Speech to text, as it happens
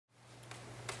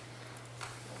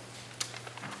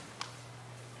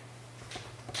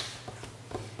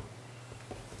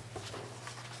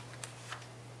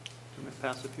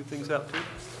pass a few things out too.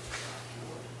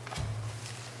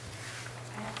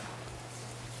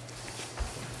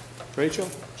 Rachel,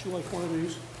 would you like one of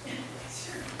these?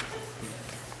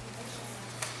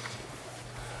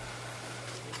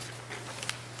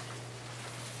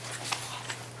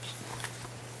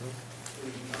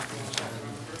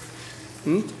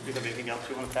 Do you have anything else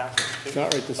you want to pass?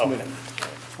 Not right this Okay. minute.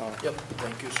 Yep,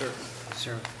 thank you, sir.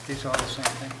 Sir, these all the same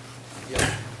thing? Yep.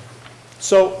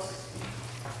 So,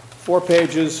 4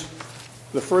 pages.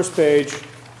 The first page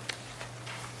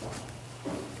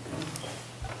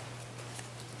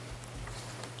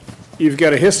you've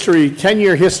got a history,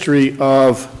 10-year history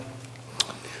of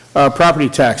property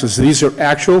taxes. These are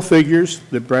actual figures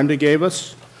that Brenda gave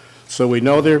us, so we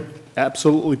know they're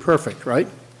absolutely perfect, right?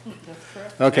 That's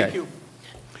correct. Okay. Thank you.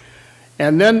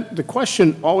 And then the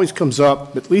question always comes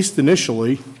up, at least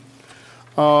initially,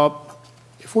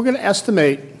 if we're going to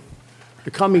estimate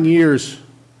the coming years,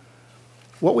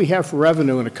 what we have for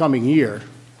revenue in the coming year,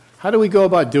 how do we go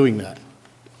about doing that?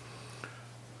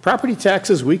 Property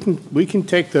taxes, we can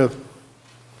take the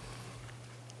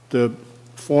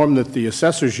form that the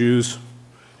assessors use,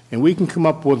 and we can come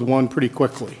up with one pretty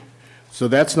quickly. So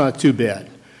that's not too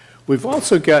bad. We've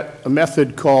also got a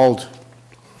method called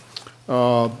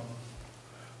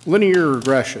linear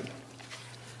regression.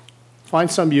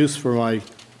 Find some use for my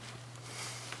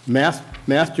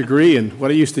math degree and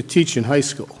what I used to teach in high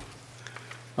school.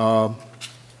 And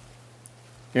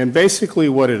basically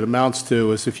what it amounts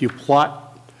to is if you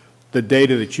plot the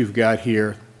data that you've got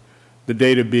here, the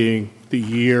data being the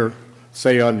year,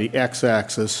 say on the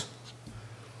x-axis,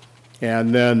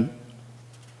 and then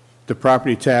the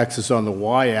property taxes on the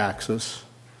y-axis,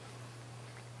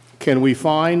 can we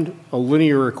find a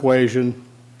linear equation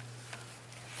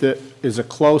that is a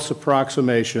close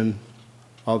approximation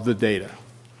of the data?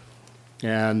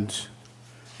 And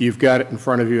you've got it in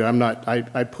front of you.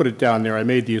 I put it down there. I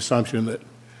made the assumption that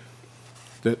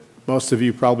most of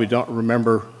you probably don't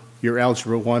remember your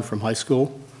Algebra 1 from high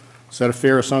school. Is that a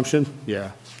fair assumption?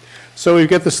 Yeah. So we've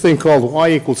got this thing called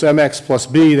y equals mx plus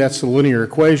b. That's the linear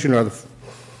equation, or the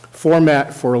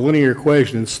format for a linear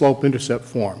equation in slope-intercept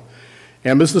form.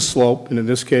 M is the slope, and in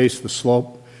this case, the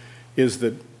slope is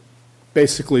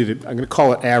basically, I'm going to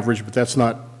call it average, but that's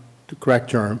not the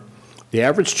correct term. The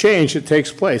average change that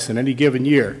takes place in any given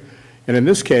year. And in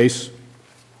this case,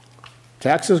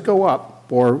 taxes go up,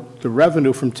 or the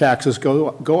revenue from taxes go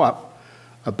up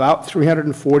about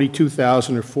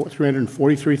 $342,000 or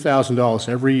 $343,000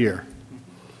 every year.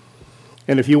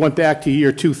 And if you went back to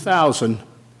year 2000,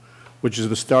 which is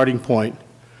the starting point,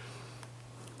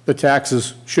 the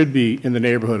taxes should be in the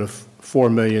neighborhood of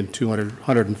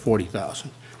 $4,240,000.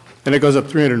 And it goes up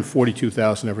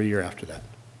 $342,000 every year after that.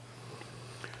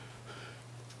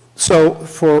 So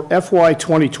for FY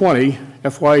 2020,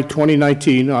 FY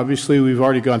 2019, obviously we've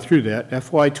already gone through that.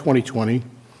 FY 2020,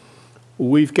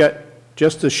 we've got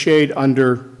just a shade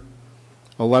under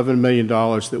 $11 million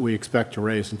that we expect to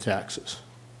raise in taxes,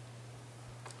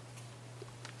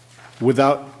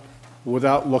 without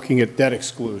looking at debt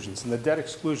exclusions. And the debt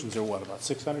exclusions are what, about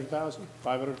 600,000,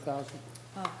 500,000?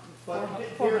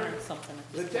 400 something.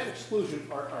 The debt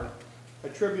exclusions are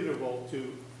attributable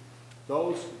to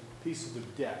those pieces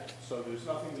of debt, so there's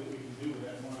nothing that we can do with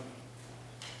that money.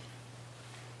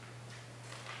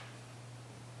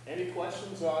 Any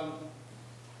questions on,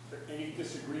 any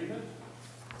disagreement?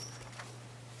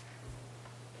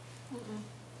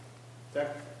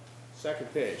 Second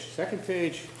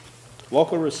page,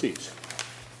 local receipts.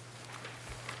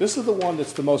 This is the one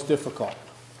that's the most difficult.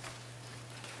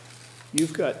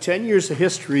 You've got 10 years of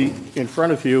history in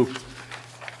front of you,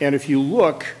 and if you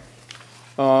look,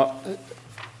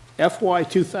 FY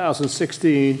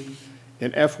 2016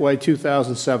 and FY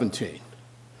 2017.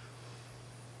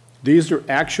 These are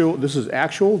actual, this is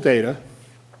actual data.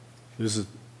 This is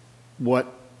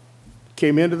what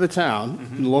came into the town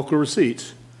in local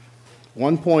receipts.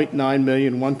 1.9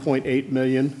 million, 1.8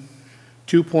 million,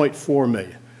 2.4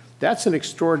 million. That's an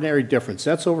extraordinary difference.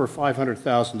 That's over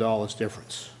 $500,000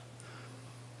 difference.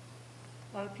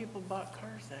 A lot of people bought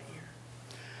cars that year.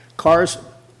 Cars,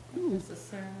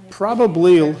 Necessarily.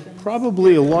 probably a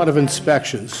lot of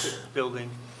Inspections. inspections. Building.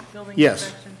 Building Yes,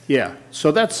 inspections. yeah.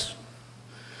 So that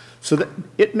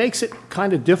it makes it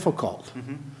kind of difficult.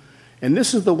 And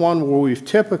this is the one where we've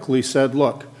typically said,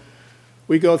 look,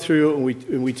 we go through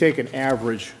and we take an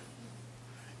average,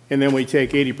 and then we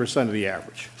take 80% of the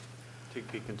average To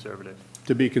be conservative.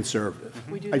 to be conservative.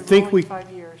 We do I the think rolling 5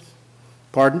 years.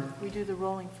 Pardon? We do the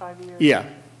rolling 5 years. Yeah,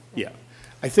 yeah.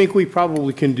 I think we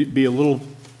probably can be a little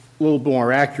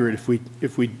more accurate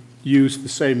if we use the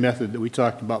same method that we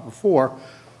talked about before.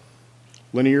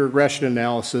 linear regression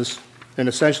analysis, and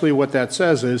essentially what that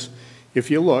says is, if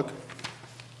you look,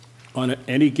 on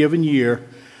any given year,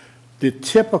 the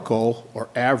typical or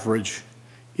average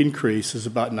increase is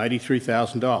about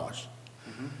 $93,000.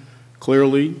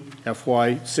 Clearly,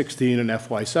 FY16 and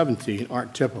FY17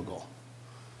 aren't typical.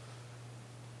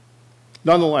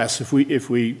 Nonetheless, if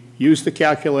we use the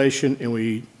calculation and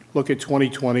we look at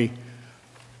 2020,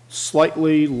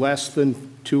 slightly less than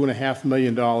 $2.5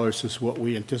 million is what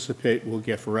we anticipate we'll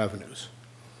get for revenues.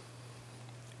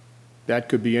 That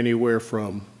could be anywhere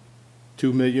from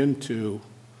 $2 million to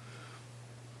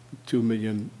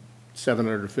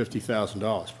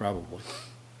 $2,750,000 probably.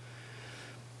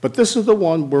 But this is the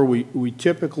one where we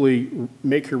typically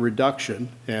make a reduction,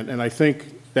 and I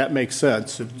think that makes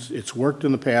sense. It's worked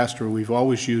in the past, or we've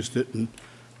always used it, and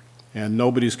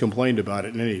nobody's complained about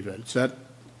it in any event.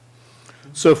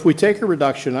 So if we take a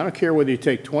reduction, I don't care whether you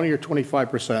take 20 or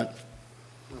 25%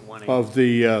 of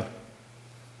the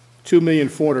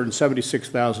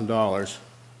 $2,476,000,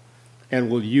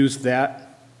 and we'll use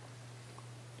that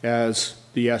as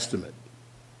the estimate.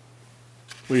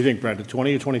 What do you think, Brenda,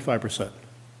 20 or 25%?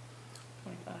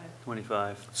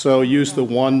 25. So use the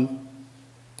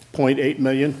 1.8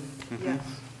 million? Yes.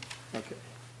 Okay.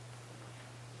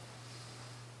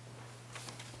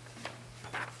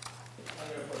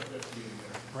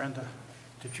 Brenda,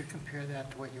 did you compare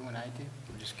that to what you and I did?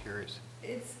 I'm just curious.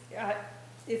 It's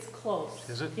close.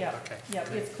 Is it? Yeah. Okay. Yeah,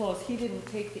 it's close. He didn't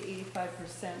take the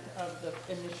 85% of the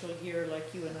initial year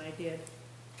like you and I did,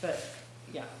 but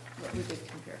yeah, we did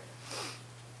compare.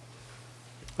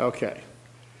 Okay.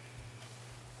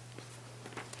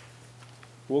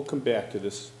 We'll come back to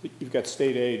this. You've got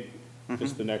state aid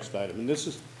is the next item. And this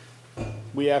is,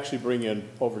 we actually bring in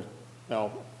over,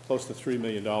 now, close to $3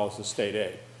 million in state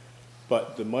aid.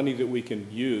 But the money that we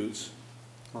can use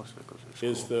Most of it goes to school.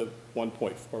 is the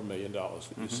 $1.4 million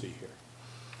that you see here.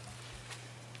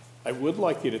 I would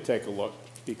like you to take a look,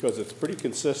 because it's pretty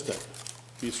consistent.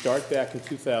 If you start back in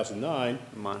 2009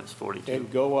 Minus 42. and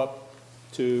go up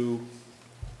to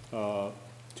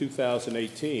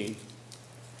 2018,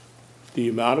 the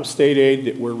amount of state aid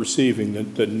that we're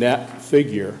receiving, the net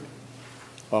figure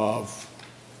of,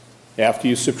 after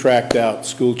you subtract out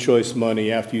school choice money,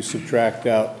 after you subtract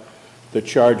out the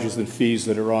charges and fees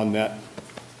that are on that,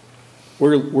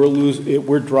 we're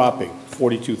dropping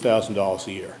 $42,000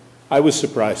 a year. I was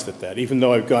surprised at that, even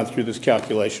though I've gone through this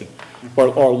calculation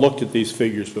or looked at these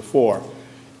figures before.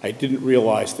 I didn't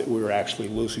realize that we were actually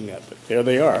losing that, but there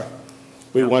they are.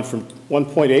 We went from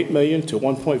 1.8 million to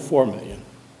 1.4 million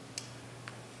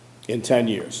in 10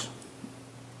 years.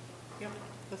 Yep,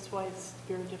 that's why it's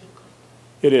very difficult.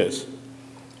 It is.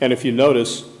 And if you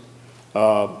notice,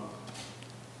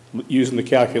 using the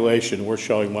calculation, we're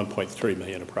showing 1.3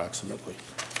 million approximately.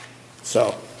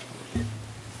 So,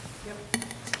 Yep.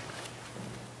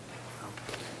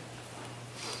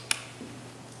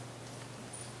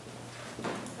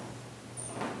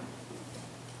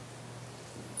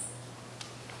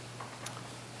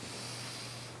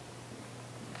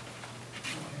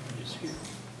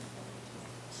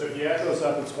 so if you add those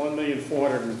up, it's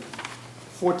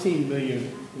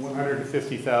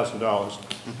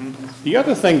 $14,150,000. The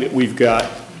other thing that we've got,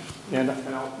 and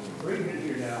I'll bring it in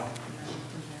here now,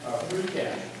 free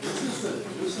cash. This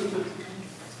is the,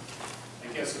 I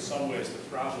guess in some ways, the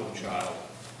problem child.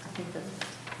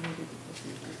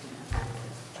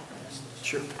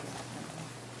 Sure.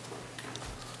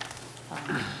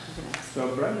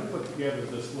 So Brenda put together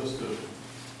this list of,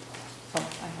 Oh,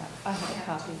 I have a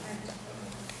copy.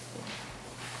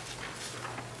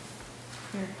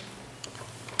 Here.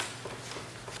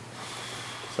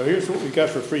 so here's what we got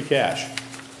for free cash.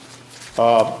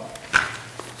 The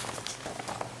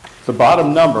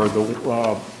bottom number, of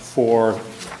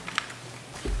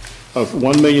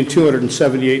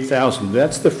 $1,278,000,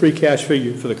 that's the free cash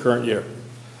figure for the current year.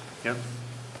 Yep.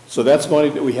 So that's money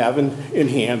that we have in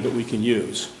hand that we can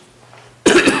use.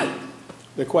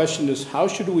 The question is, how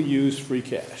should we use free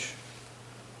cash?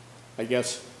 I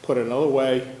guess, put another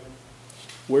way,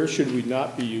 where should we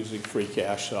not be using free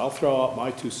cash? So I'll throw out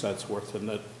my 2 cents worth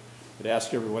and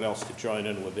ask everyone else to join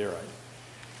in with their idea.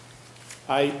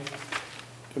 I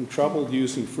am troubled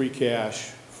using free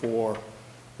cash for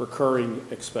recurring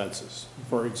expenses.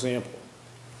 For example,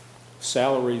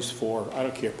 salaries for, I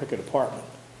don't care, pick a department.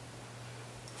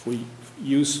 If we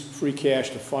use free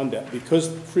cash to fund that, because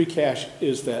free cash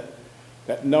is that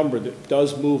number that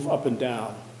does move up and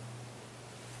down,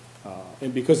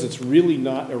 and because it's really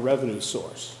not a revenue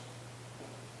source.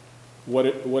 What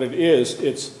it is,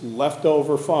 it's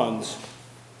leftover funds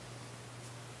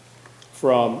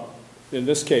from, in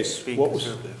this case, Being what was,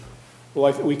 conservative.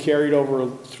 Well, we carried over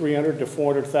 $300,000 to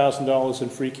 $400,000 in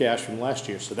free cash from last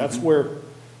year, so that's where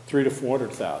 $300,000 to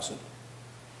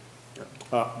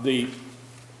 $400,000.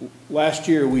 Last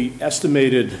year, we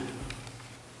estimated,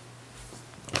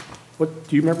 do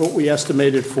you remember what we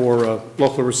estimated for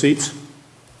local receipts?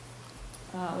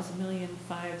 It was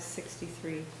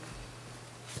 $1,563,000.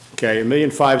 Okay,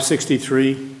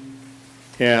 $1,563,000,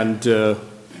 and For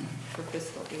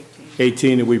fiscal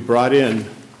 18, and we brought in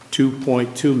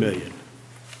 2.2 million.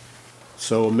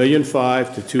 So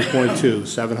 $1,500,000 to 2.2,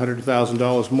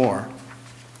 $700,000 more.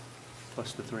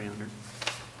 Plus the 300.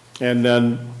 And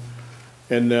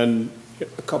then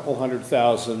a couple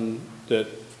 $100,000 that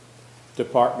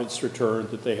departments returned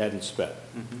that they hadn't spent.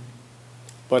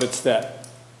 But it's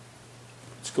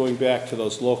going back to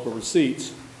those local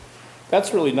receipts.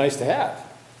 That's really nice to have.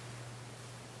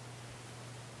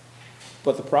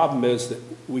 But the problem is that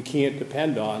we can't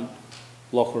depend on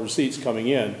local receipts coming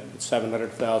in at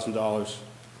 $700,000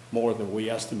 more than we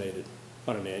estimated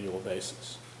on an annual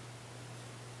basis.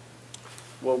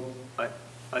 Well,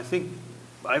 I think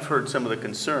I've heard some of the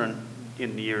concern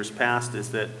in the years past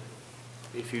is that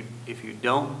if you're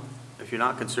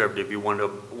not conservative, you wind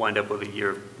up with a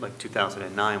year like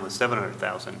 2009 with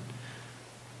 700,000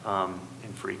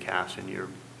 in free cash in your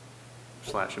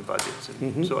slashing budgets.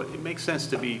 And so it makes sense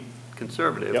to be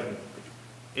conservative. Yep.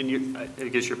 And I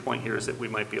guess your point here is that we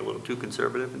might be a little too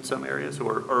conservative in some areas,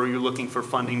 or are you looking for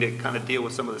funding to kind of deal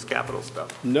with some of this capital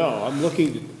stuff? No, I'm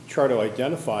looking to try to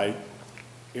identify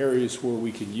areas where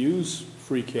we can use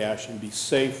free cash and be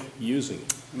safe using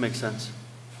it. Makes sense.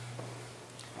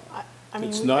 I mean,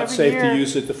 It's not every safe year- to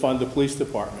use it to fund the police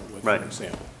department with, for Right.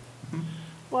 example.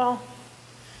 Well,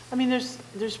 I mean,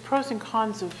 there's pros and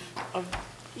cons of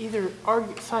either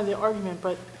side of the argument,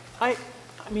 but I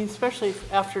mean, especially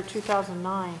after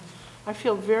 2009, I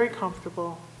feel very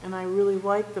comfortable, and I really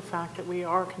like the fact that we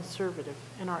are conservative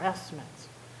in our estimates.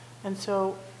 And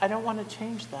so I don't want to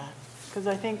change that, because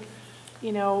I think,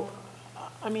 you know,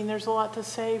 I mean, there's a lot to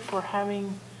say for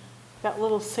having that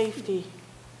little safety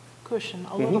cushion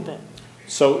a little bit.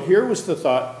 So here was the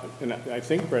thought, and I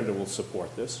think Brenda will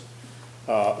support this,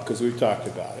 because we've talked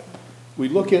about it. We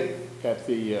look at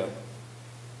the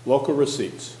local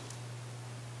receipts.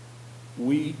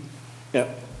 My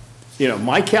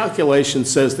calculation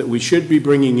says that we should be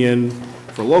bringing in,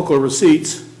 for local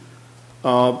receipts,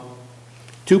 nearly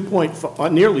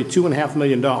 $2.5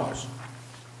 million.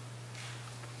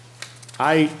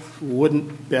 I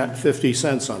wouldn't bet 50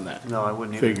 cents on that. No, I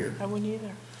wouldn't either. Figure. I wouldn't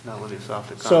either. Not with the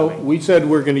soft So economy. we said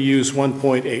we're going to use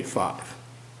 1.85.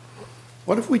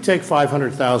 What if we take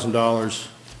 $500,000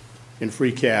 in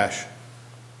free cash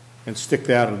and stick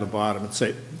that on the bottom and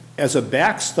say, as a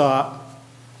backstop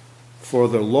for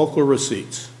the local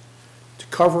receipts, to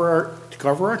cover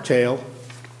our tail,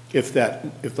 if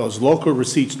those local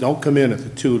receipts don't come in at the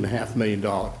 $2.5 million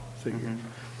figure.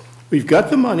 We've got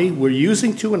the money, we're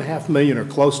using $2.5 million or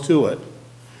close to it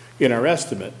in our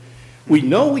estimate. We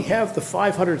know we have the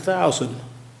 $500,000.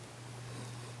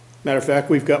 Matter of fact,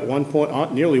 we've got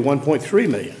nearly $1.3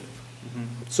 million.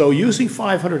 So using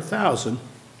 $500,000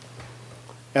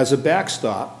 as a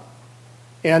backstop,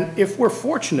 and if we're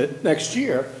fortunate next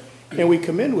year, and we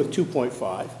come in with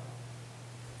 2.5,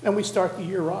 and we start the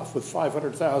year off with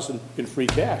 $500,000 in free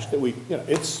cash, that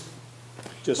it's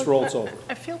just rolls over.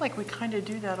 I feel like we kind of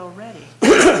do that already.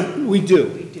 We do.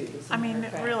 We do. I mean,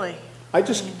 really. I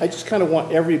just kind of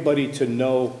want everybody to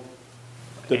know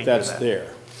that that's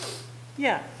there.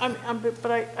 Yeah,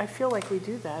 but I feel like we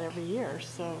do that every year,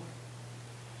 so,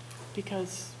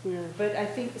 because we're, But I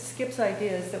think Skip's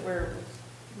idea is that we're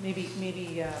maybe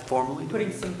Formally putting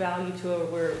doing it. some value to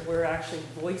it, where we're actually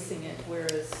voicing it,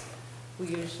 whereas we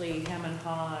usually hem and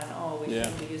haw and, we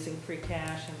shouldn't be using free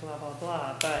cash and blah, blah,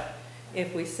 blah. But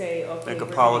if we say, okay, Make a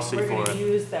we're policy gonna for it.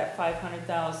 use that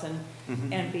 500,000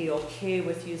 and be okay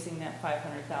with using that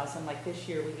 500,000, like this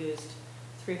year we used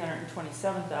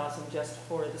 327,000 just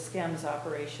for the SCEMS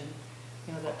operation.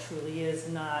 That truly is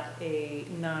not a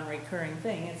non-recurring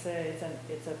thing. It's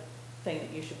a thing that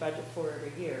you should budget for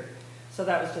every year. So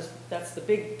that's the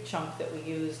big chunk that we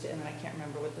used, and I can't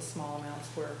remember what the small amounts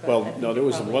were. But I Well, think no, it there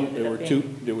was probably one, ended there up were being-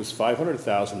 two, there was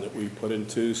 500,000 that we put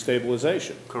into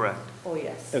stabilization. Correct. Oh,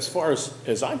 yes. As far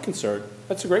as I'm concerned,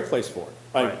 that's a great place for it.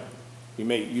 Right. You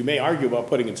may argue about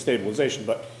putting in stabilization,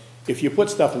 but if you put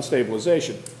stuff in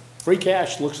stabilization, free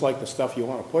cash looks like the stuff you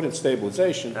want to put in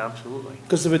stabilization. Absolutely.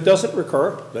 Because if it doesn't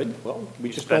recur, then, well, we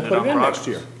just don't Spend put it in on next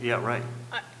progress. year. Yeah, right.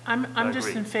 I'm just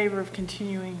agree. in favor of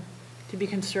continuing to be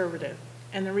conservative.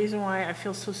 And the reason why I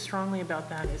feel so strongly about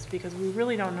that is because we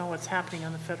really don't know what's happening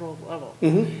on the federal level.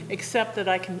 Except that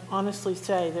I can honestly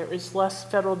say there is less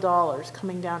federal dollars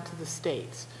coming down to the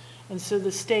states. And so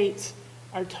the states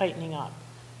are tightening up.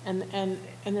 And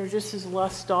there just is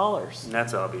less dollars. And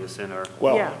that's obvious in our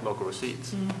Well, Yeah. local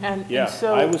receipts. And yeah,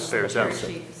 so. I was, Fair out.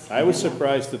 I was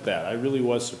surprised at that. I really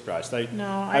was surprised. No,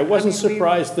 I wasn't mean, we-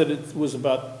 surprised that it was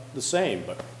about the same,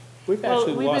 but we've Well,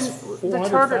 actually we've lost been, the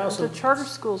charter 400,000.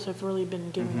 schools have really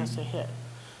been giving us a hit.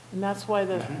 And that's why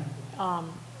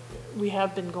we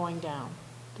have been going down,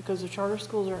 because the charter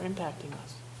schools are impacting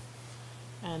us.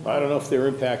 And, I don't know if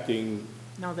they're impacting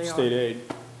no, they state are. aid.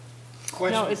 No,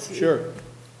 Question, it's. Sure.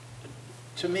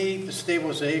 to me, the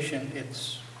stabilization,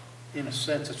 it's, in a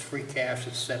sense, it's free cash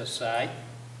that's set aside.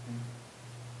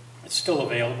 It's still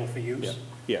available for use.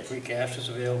 Yeah. Yes. Free cash is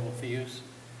available for use.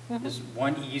 Is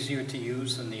one easier to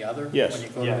use than the other? Yes. When you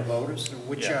go to the voters?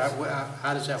 Which Yes.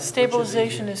 how does that? which is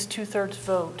Stabilization easier? is 2/3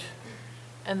 vote,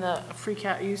 and the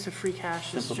use of free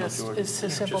cash is Simple just, majority. is a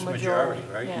Just simple majority.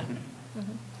 right? Yeah.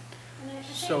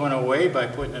 So in a way, by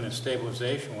putting in a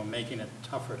stabilization, we're making it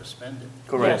tougher to spend it.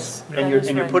 Correct. Yes, And that you're, is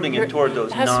and you're right. putting it toward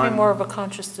those It has to be non, more of a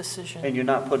conscious decision. and you're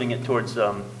not putting it towards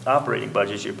operating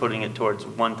budgets, you're putting it towards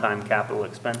one-time capital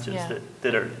expenses Yeah.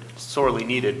 that are sorely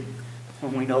needed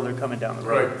when we know they're coming down the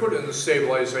road. Right, put in the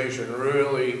stabilization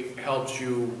really helps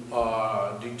you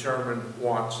determine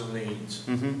wants and needs.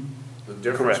 Mm-hmm, The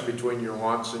difference Correct. between your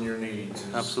wants and your needs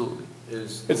absolutely.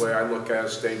 is the It's- way I look at a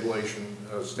stabilization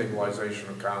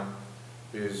account,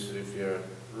 is if you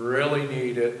really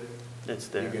need it, It's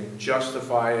you there. can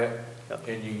justify it, Yep.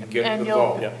 and you can get And the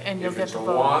you'll- vote. and you'll get the If vote. it's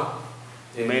a want,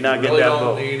 and May you not get really that don't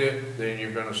vote. need it, then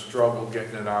you're gonna struggle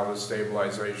getting it out of the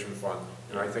stabilization fund.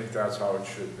 And I think that's how it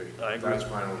should be. I agree. That's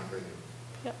my own opinion.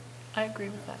 Yep, I agree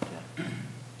with that, Jeff.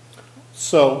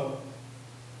 So,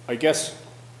 I guess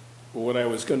what I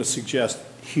was going to suggest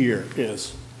here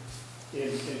is,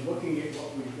 in looking at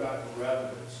what we've got for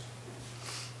revenues,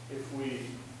 if we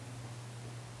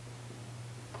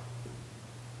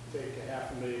take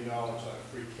 $500,000 out of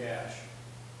free cash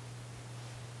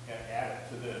and add it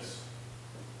to this,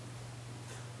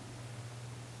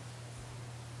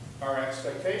 our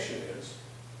expectation is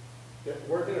that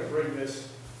we're going to bring this,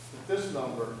 that this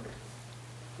number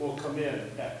will come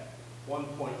in at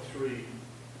 1.3,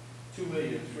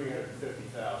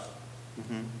 2,350,000.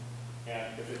 Mhm.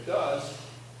 And if it does,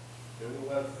 then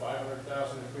we'll have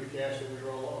 500,000 in free cash that we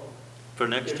roll over. For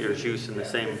next If year's it- use in the yeah,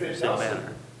 same, if it same doesn't,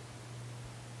 manner.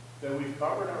 Then we've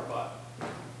covered our butt.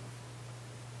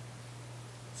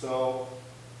 So,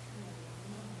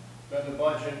 then the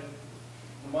budget,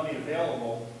 the money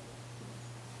available,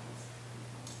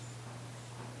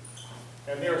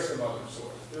 and there are some other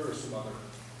sources, there are some other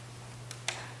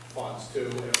funds too,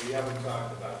 and we haven't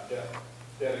talked about debt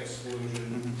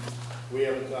exclusion. We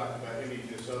haven't talked about any of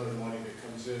this other money that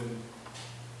comes in.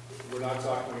 We're not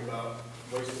talking about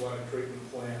wastewater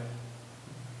treatment plant.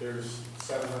 There's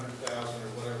 700,000 or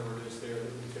whatever it is there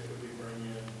that we typically bring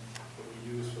in that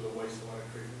we use for the wastewater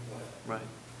treatment plant. Right.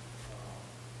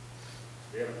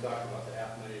 We haven't talked about the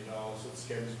 $500,000 that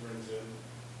SCEMS brings in,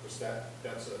 because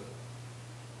that's a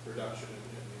reduction in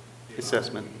the amount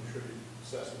Assessment. we contribute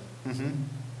assessment. Mm-hmm.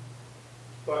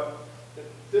 But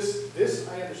this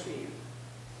I understand.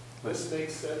 This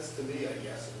makes sense to me, I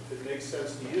guess. If it makes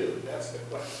sense to you, that's the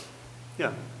question.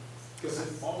 Yeah. Because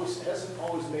it hasn't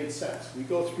always made sense. We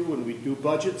go through and we do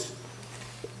budgets,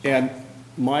 and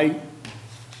my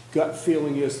gut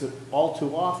feeling is that all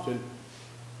too often,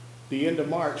 the end of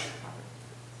March,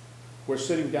 we're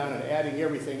sitting down and adding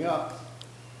everything up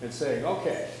and saying,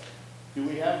 okay, do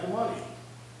we have the money?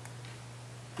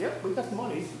 Yep, we got the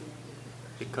money.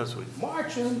 Because we,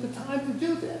 March isn't the time to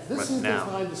do that. This Right isn't the now.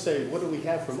 time to say, what do we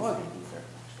have for money?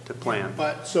 to plan.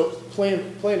 But So plan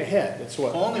ahead, that's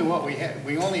what. only what we have,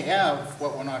 we only have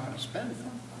what we're not gonna spend.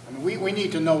 I mean, we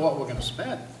need to know what we're gonna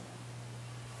spend.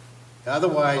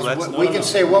 Otherwise, Well, that's we not can enough.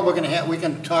 say what we're gonna have, we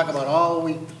can talk about all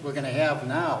we're gonna have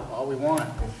now, all we want.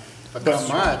 But come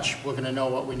March, we're gonna know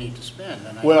what we need to spend,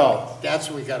 and I Well- think that's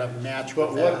what we gotta match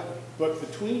But with that. but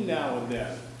between now and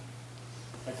then,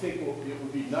 I think it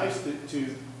would be nice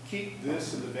to keep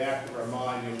this in the back of our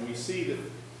mind, and we see that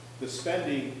the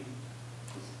spending.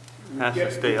 we Has to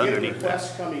get- stay we underneath get that.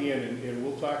 requests coming in, and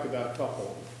we'll talk about a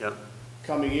couple Yep.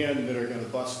 coming in that are gonna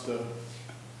bust the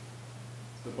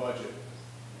budget.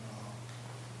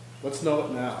 Let's know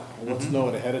it now, and let's know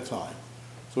it ahead of time,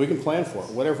 so we can plan for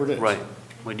it, whatever it is. Right.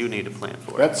 We do need to plan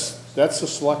for it. That's the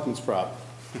selectman's problem.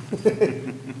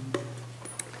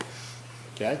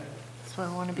 Okay? So I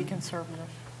want to be conservative.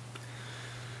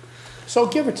 So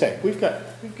give or take, we've got,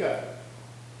 you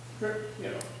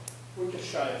know, We're just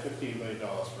shy of $15 million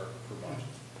for budget.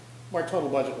 Our total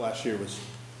budget last year was,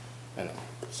 I don't know,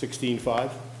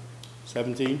 16.5,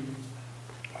 17,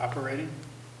 Operating?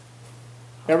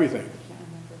 everything. Can't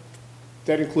remember.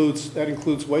 That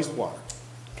includes wastewater,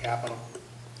 Capital?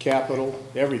 capital,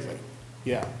 everything.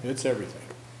 Yeah, it's everything.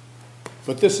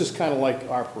 But this is kind of like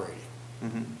operating.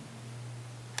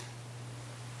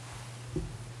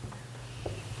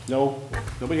 No,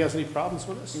 nobody has any problems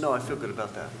with this? No, I feel good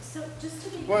about that. So just to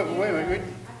be Wait, clear,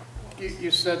 wait.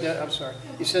 You said that, I'm sorry,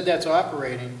 you said that's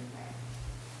operating,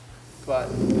 but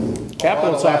Capital's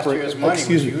all of last operating, year's money was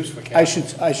excuse me, used for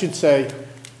capital. I should say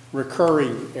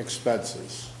recurring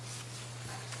expenses.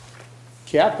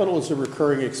 Capital is a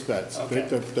recurring expense. Okay.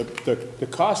 The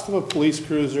cost of a police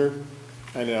cruiser,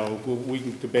 I know, we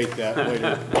can debate that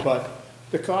later, but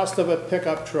the cost of a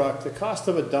pickup truck, the cost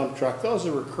of a dump truck, those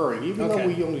are recurring, even though Okay,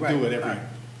 we only right, do it every,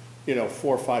 right.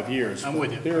 4 or 5 years. I'm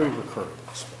with you. They're a recurring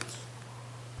expense.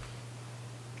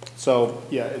 So,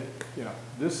 yeah,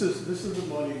 this is the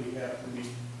money we have to meet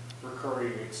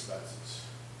recurring expenses.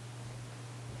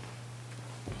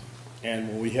 And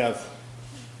when we have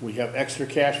extra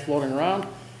cash floating around,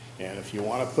 and if you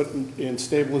want to put in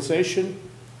stabilization,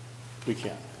 we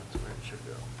can. That's where it should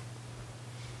go.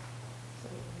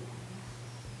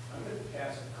 I'm going to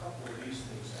pass a couple of these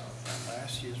things out.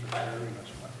 Last year's recurring was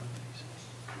what?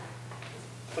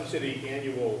 Let's say the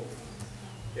annual,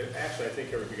 actually, I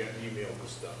think everybody got an email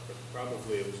this stuff, but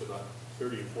probably it was about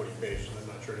 30 or 40 pages, I'm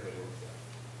not sure anybody looked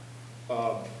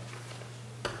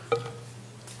at it.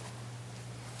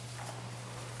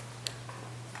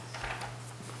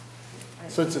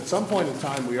 Since at some point in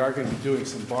time, we are going to be doing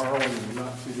some borrowing in the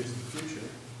not too distant future.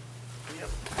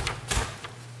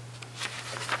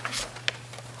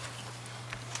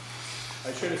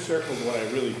 I should have circled what I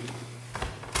really,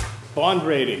 bond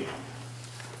rating.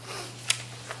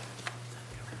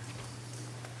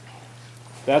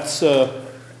 That's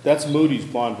Moody's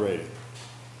bond rating.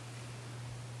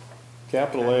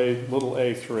 Capital A, little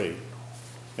a3.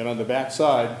 And on the back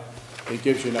side, it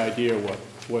gives you an idea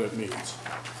what it means.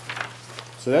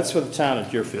 So that's for the town of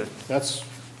Deerfield. That's,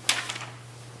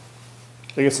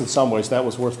 I guess in some ways, that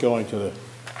was worth going to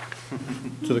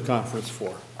the conference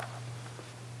for.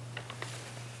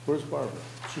 Where's Barbara?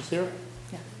 She's here?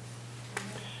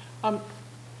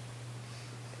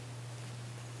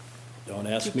 Don't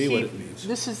ask me what it means.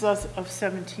 This is us of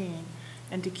 17,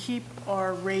 and to keep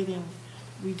our rating,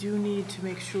 we do need to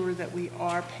make sure that we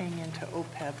are paying into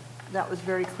OPEB. That was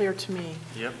very clear to me.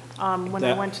 Yep. When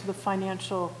I went to the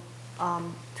financial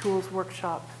tools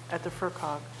workshop at the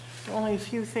FERCog. Only a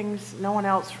few things, no one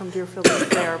else from Deerfield was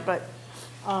there, but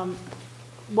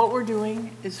what we're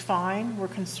doing is fine. We're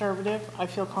conservative. I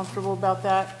feel comfortable about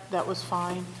that. That was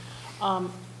fine.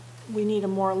 We need a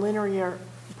more linear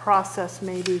process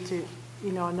maybe to,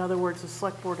 in other words, the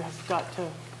select board has got to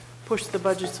push the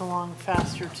budgets along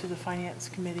faster to the finance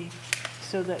committee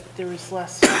so that there is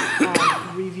less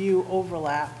review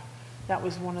overlap. That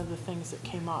was one of the things that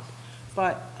came up.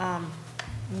 But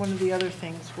one of the other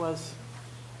things was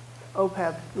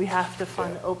OPEB. We have to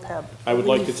fund OPEB. I would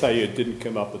like to tell you it didn't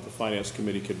come up at the Finance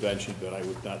Committee convention, but I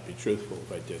would not be truthful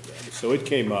if I did that. So it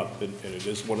came up, and it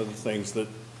is one of the things that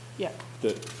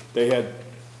they had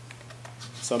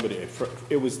somebody,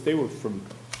 they were from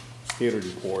Standard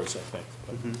 & Poor's, I think.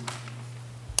 But,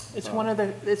 It's one of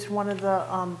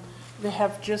the, they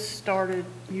have just started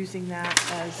using that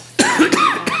as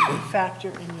a factor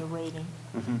in your rating.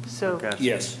 So, Okay.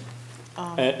 yes.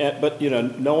 But,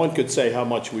 no one could say how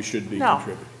much we should be no,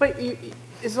 contributing.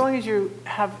 but as long as you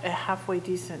have a halfway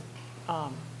decent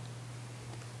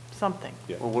something.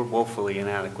 Yeah. Well, we're woefully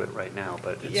inadequate right now,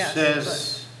 but It Yes,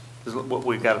 says,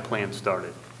 we've got a plan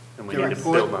started, and we The need to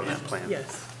report build on that is- plan.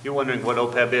 Yes. You're wondering what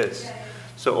OPEB is?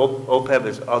 So OPEB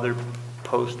is other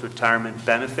post-retirement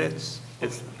benefits?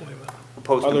 It's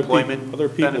post-employment Other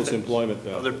people's benefits? employment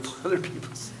benefits. Other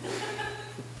people's.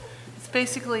 It's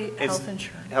basically It's health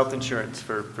insurance. Health insurance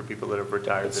for people that have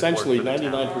retired. that work Essentially, for the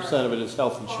town. 99% of it is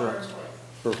health insurance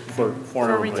for For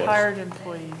former employees. retired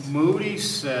employees. Moody's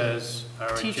says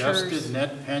our Teachers. adjusted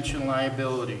net pension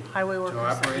liability Highway to workers,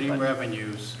 operating everybody.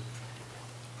 revenues,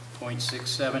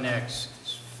 0.67x,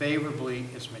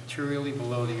 is materially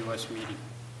below the U.S. median.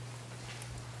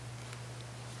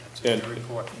 That's in And the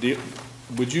report.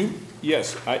 would you,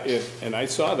 yes, and I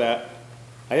saw that.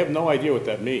 I have no idea what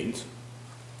that means.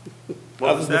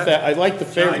 What was Other than that? I like the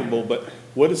favorable, but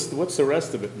what's the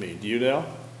rest of it mean? Do you know?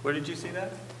 Where did you see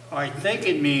that? I think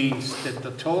it means that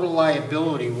the total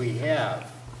liability we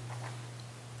have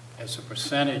as a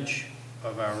percentage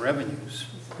of our revenues,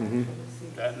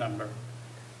 that number,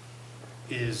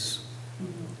 is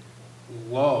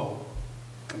low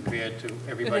compared to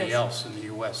everybody is. else in the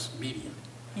US median.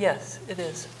 Yes, it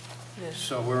is. It is.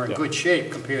 So we're in Yeah. good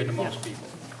shape compared to most people.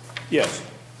 Yes.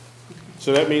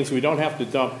 So that means we don't have to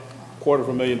dump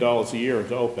 $250,000 a year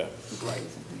into OPEB.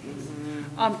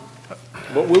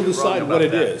 But we'll decide what about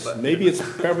it that, is. but- Maybe it's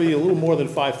probably a little more than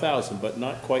 5,000, but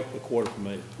not quite a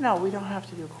 $250,000. No, we don't have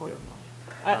to do $250,000.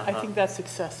 I think that's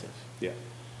excessive, Yeah.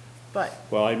 but,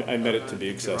 Well, I meant it to be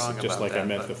You're excessive, wrong just about like I that,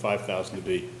 meant but- the 5,000 to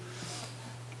be.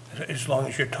 As long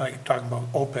as you're talking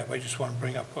about OPEB, I just want to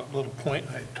bring up a little point.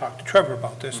 I talked to Trevor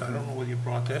about this. I don't know whether you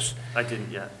brought this. I didn't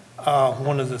yet.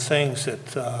 One of the things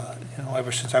that,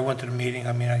 ever since I went to the meeting,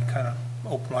 I kind of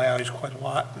opened my eyes quite a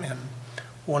lot. And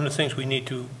one of the things we need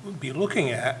to be looking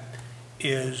at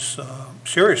is,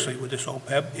 seriously with this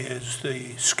OPEB, is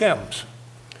the SCEMS.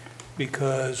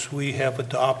 Because we have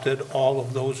adopted all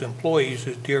of those employees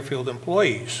as Deerfield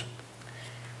employees.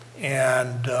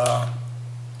 And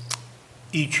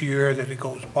each year that it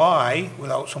goes by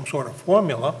without some sort of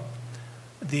formula,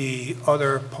 the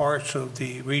other parts of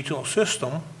the regional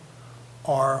system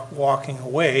are walking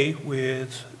away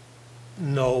with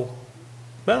no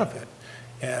benefit.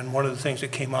 And one of the things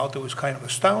that came out that was kind of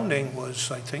astounding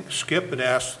was, I think Skip had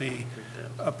asked the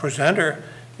presenter,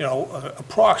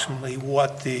 approximately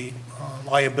what the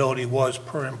liability was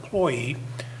per employee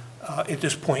at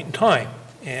this point in time.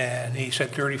 And he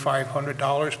said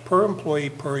 $3,500 per employee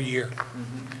per year.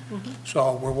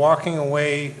 So we're walking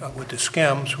away with the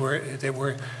SCEMS, where they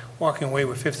were walking away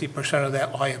with 50% of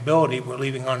that liability. We're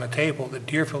leaving on the table that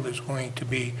Deerfield is going to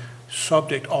be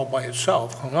subject all by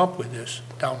itself, hung up with this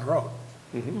down the road.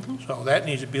 So that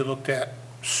needs to be looked at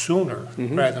sooner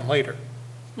rather than later.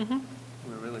 We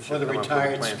really For should the come up with a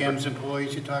retired plan SCEMS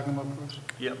employees you're talking about, Bruce?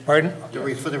 Yep.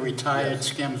 Pardon? For the retired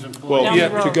SCEMS employees? Well, Down the yeah,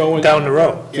 to road. go in. Down the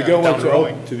road. To Yeah, go down into, the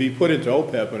road. to be put into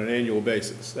OPEB on an annual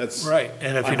basis. That's. Right,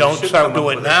 and if I you don't should start come up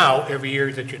doing it with it. now, every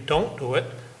year that you don't do it,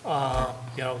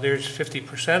 there's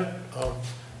 50%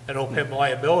 of an OPEB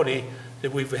liability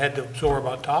that we've had to absorb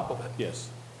on top of it. Yes.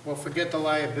 Well, forget the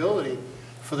liability.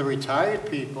 For the retired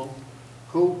people,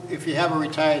 who, if you have a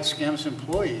retired SCEMS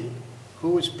employee,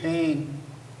 who is paying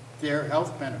their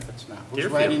health benefits now? Who's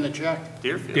Deerfield. writing the check?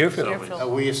 Deerfield. Deerfield. so Deerfield. Are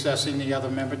we assessing the other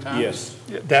member towns? Yes.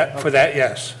 For that,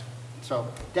 yes. So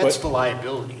that's But- the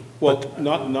liability. Well,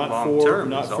 not long for, term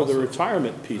not is for the also-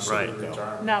 retirement piece of Right. it,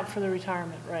 though. not for the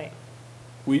retirement, right.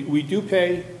 We do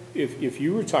pay, if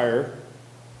you retire,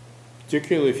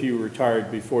 particularly if you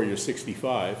retired before you're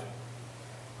 65,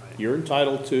 you're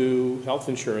entitled to health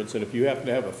insurance, and if you happen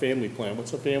to have a family plan,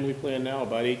 what's a family plan now,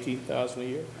 about 18,000 a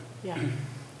year? Yeah,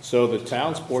 So the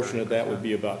town's portion of that would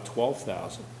be about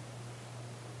 12,000.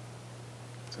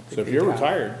 So if you're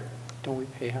retired, Don't we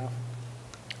pay half?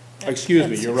 excuse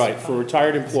me, At you're right, for a 65.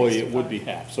 retired employee, it would be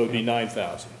half, so it'd be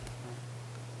 9,000.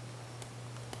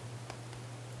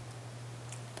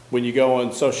 When you go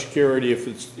on social security,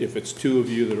 if it's two of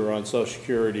you that are on social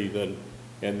security, then,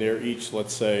 and they're each,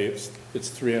 let's say, it's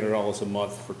 $300 a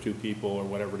month for two people, or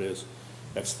whatever it is,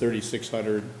 that's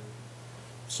 3,600.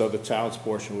 So the town's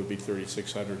portion would be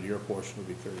 3,600, your portion would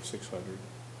be 3,600.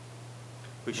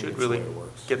 We should That's the way really it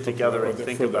works. get together and For the-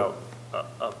 think for the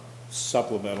about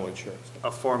Supplemental insurance.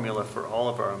 a formula for all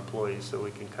of our employees, so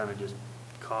we can kind of just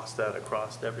cost that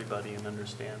across everybody and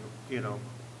understand,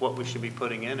 what we should be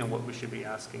putting in and what we should be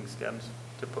asking SCEMS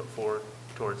to put forward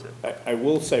towards it. I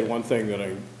will say one thing that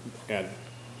and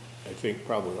I think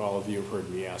probably all of you have heard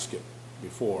me ask it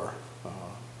before.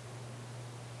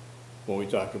 When we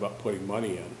talk about putting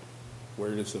money in,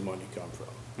 where does the money come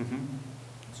from?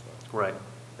 So, Right.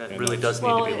 That And really that's- does need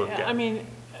to well, be looked at. I mean,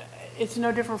 it's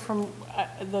no different from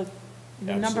the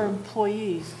number Absolutely. of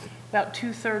employees. About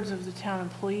 2/3 of the town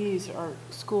employees are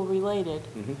school-related.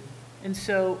 Mhm. And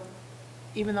so,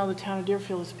 even though the town of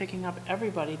Deerfield is picking up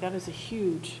everybody, that is a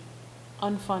huge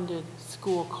unfunded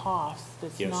school cost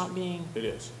that's Yes. not being, It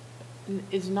is.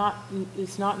 it's not in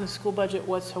the school budget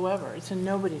whatsoever. It's in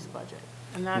nobody's budget.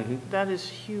 And that is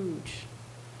huge.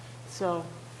 So,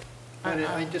 But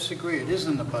I disagree, it is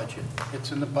in the budget.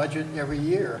 It's in the budget every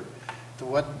year,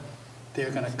 what they're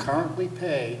gonna currently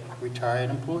pay retired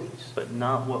employees. But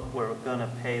not what we're gonna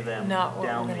pay them Not what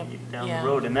down we're gonna- down yeah. the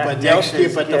road. And that But next year, delta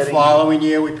is but the getting- following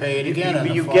year, we pay it again, and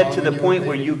the You get to the following year, point we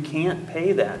where pay it you can't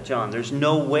pay that, John. There's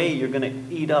no way you're gonna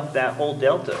eat up that whole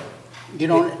delta. You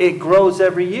don't, It grows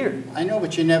every year. I know,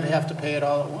 but you never have to pay it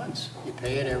all at once. You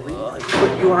pay it every year.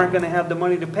 But you aren't gonna have the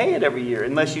money to pay it every year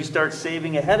unless you start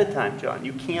saving ahead of time, John.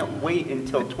 You can't wait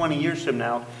until 20 years from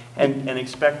now and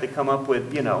expect to come up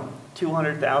with,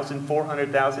 $200,000,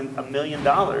 $400,000, $1 million.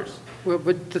 Well,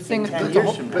 but the thing, 10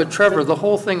 years from now. but Trevor, the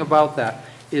whole thing about that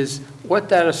is what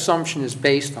that assumption is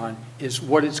based on is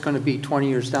what it's going to be 20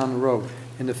 years down the road.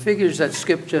 And the figures that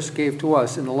Skip just gave to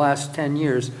us, in the last 10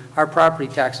 years, our property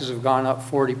taxes have gone up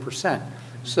 40%.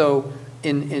 So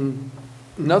in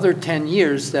another 10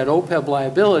 years, that OPEB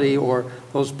liability or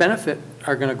those benefit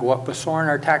are going to go up, but so aren't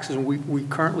our taxes, and we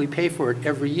currently pay for it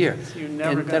every year. So you're never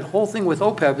And gonna- that whole thing with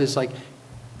OPEB is like,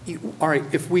 all right,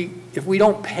 if we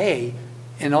don't pay,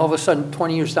 and all of a sudden,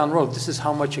 20 years down the road, this is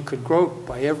how much it could grow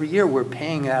by every year, we're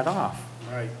paying that off.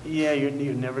 Right. Yeah, you're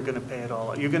never gonna pay it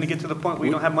all. You're gonna get to the point where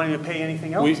you don't have money to pay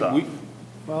anything else off.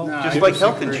 No, Just I like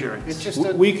health disagree. insurance. It's just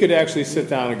that, We could actually sit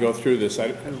down and go through this.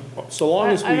 So long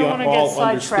as I we don't want to get all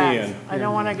sidetracked. understand. I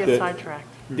don't want to get that- sidetracked.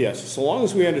 Yes, so long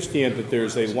as we understand that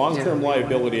there's a long-term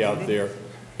liability out there,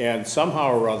 and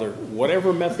somehow or other,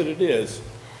 whatever method it is,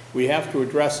 we have to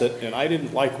address it, and I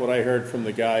didn't like what I heard from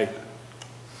the guy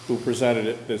who presented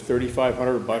it, the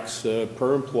 $3,500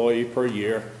 per employee per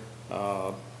year.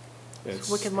 It's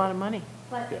a wicked lot of money.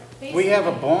 But we have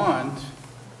a basically- bond,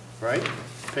 right,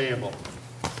 payable.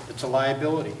 It's a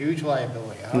liability, huge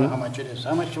liability. I don't know how much it is.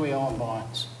 How much do we owe in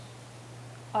bonds,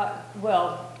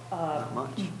 Well, Not much.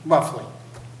 roughly?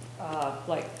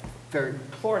 like Very,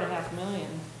 4.5 million.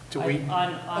 do we,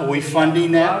 on are we the,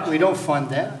 funding that? We project. don't fund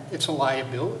that. It's a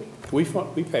liability. We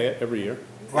pay it every year.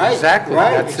 Right, Exactly,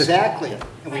 right, that's it. exactly.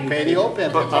 And we pay the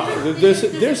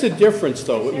OPEB. There's a difference,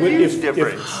 though. Huge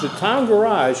difference. If the town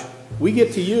garage, we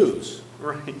get to use.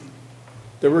 Right.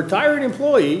 The retired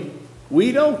employee,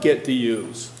 we don't get to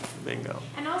use. Bingo.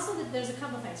 And also, there's a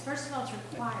couple of things. First of all, it's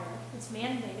required, it's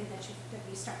mandated that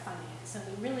you start funding it. So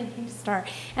we really need to start.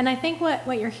 And I think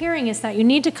what you're hearing is that you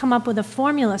need to come up with a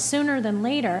formula sooner than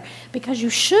later, because you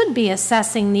should be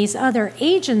assessing these other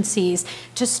agencies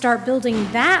to start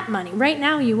building that money. Right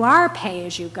now, you are pay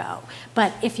as you go.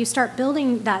 But if you start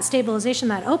building that stabilization,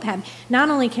 that OPEB, not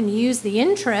only can you use the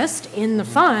interest in the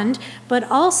fund, but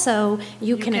also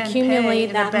you can can pay accumulate in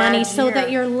a that money bad so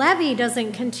that year. your levy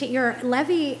doesn't continue, your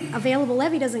available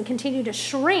levy doesn't continue to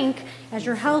shrink as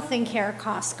your health and care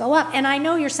costs go up. And I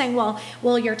know you're saying, well,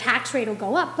 your tax rate will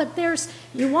go up, but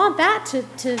you want that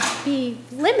to be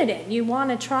limited. You want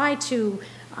to try to,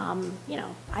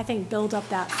 I think build up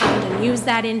that fund and use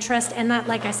that interest. And that,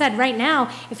 like I said, right now,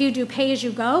 if you do pay as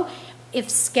you go, if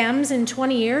SCEMS in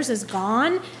 20 years is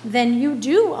gone, then you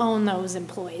do own those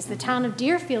employees. The town of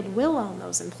Deerfield will own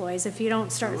those employees if you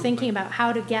don't start thinking about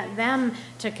how to get them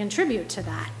to contribute to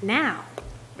that now,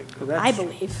 I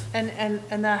believe. And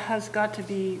that has got to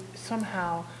be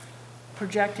somehow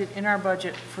projected in our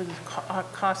budget for the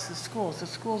costs of schools. The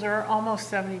schools are almost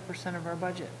 70% of our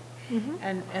budget.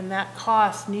 And that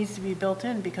cost needs to be built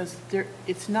in because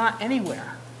it's not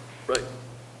anywhere. Right.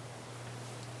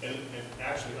 And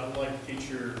actually, unlike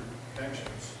teacher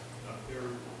pensions,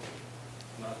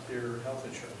 not their health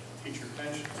insurance, teacher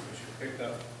pensions, which you picked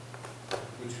up,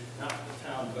 which not the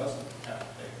town doesn't have to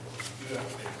pay for, you have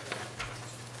to pay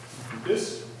for.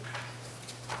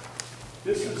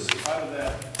 This is out of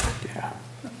that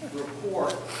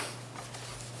report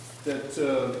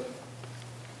that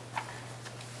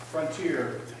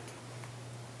Frontier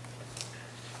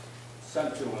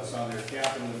sent to us on their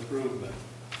capital improvement.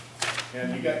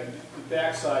 And you got, the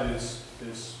backside is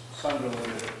Sunderland,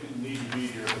 and it didn't need to be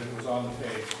here, but it was on the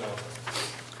page, so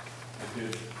I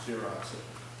did Xerox it.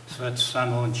 So that's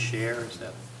Sunderland's share, is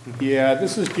that? Yeah,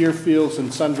 this is Deerfield's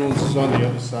and Sunderland's is on the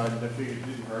other side, and I figured it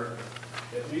didn't hurt,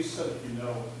 at least so that you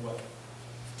know what.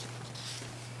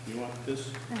 You want this?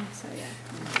 So, yeah,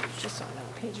 just so I know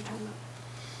what page you're talking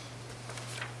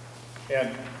about.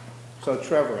 And so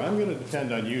Trevor, I'm going to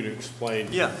depend on you to explain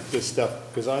Yeah. this stuff,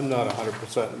 because I'm not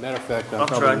 100%. Matter of fact, I'm I'll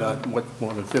probably try. not much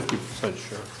more than 50%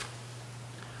 sure.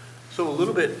 So a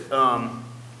little bit,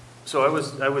 so I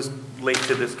was late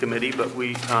to this committee, but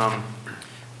we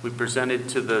presented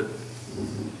to the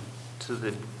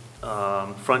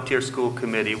Frontier School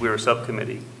Committee, we were a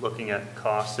subcommittee, looking at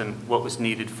costs and what was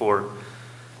needed for,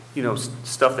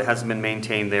 stuff that hasn't been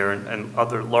maintained there and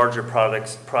other larger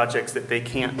projects that they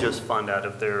can't just fund out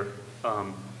of their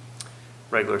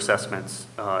regular assessments,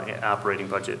 operating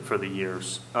budget for the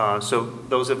years. So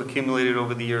those have accumulated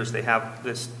over the years. They have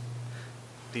these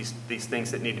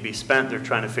things that need to be spent. They're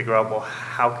trying to figure out, well,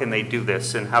 how can they do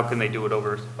this and how can they do it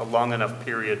over a long enough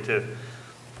period to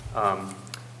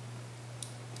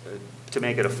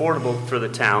make it affordable for the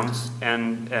towns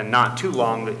and not too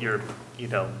long that you're,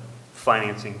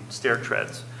 financing stair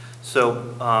treads.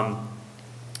 So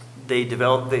we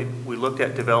looked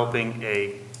at developing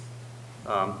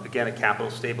again, a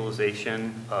capital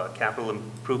stabilization, capital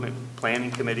improvement planning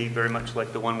committee, very much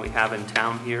like the one we have in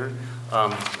town here.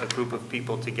 A group of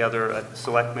people together,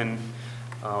 selectmen,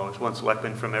 There's one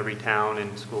selectman from every town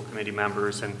and school committee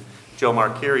members, and Joe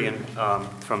Markarian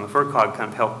from the FERCog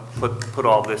kind of helped put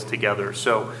all this together.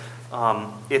 So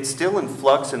it's still in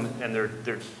flux, and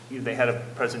they had a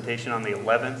presentation on the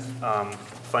 11th.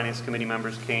 Finance committee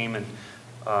members came and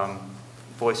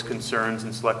voiced concerns,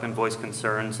 and selectmen voiced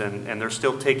concerns, and they're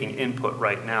still taking input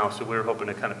right now. So we're hoping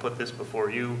to kind of put this before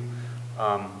you,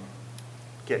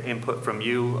 get input from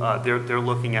you. They're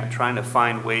looking at trying to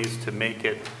find ways to make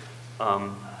it,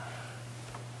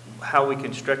 how we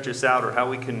can stretch this out, or how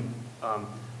we can,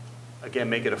 again,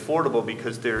 make it affordable,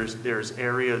 because there's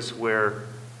areas where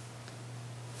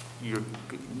you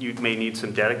may need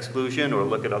some debt exclusion or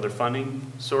look at other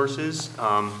funding sources.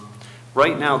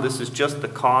 Right now, this is just the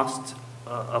cost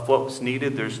of what was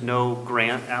needed. There's no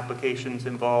grant applications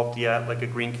involved yet, like a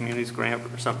Green Communities grant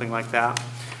or something like that.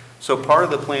 So part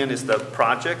of the plan is the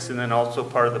projects, and then also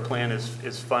part of the plan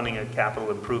is funding a capital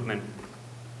improvement,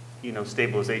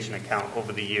 stabilization account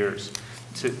over the years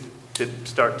to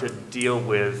start to deal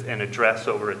with and address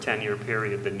over a 10-year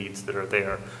period the needs that are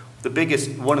there.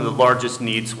 One of the largest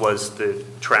needs was the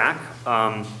track.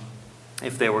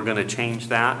 If they were going to change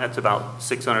that, that's about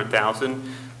 $600,000.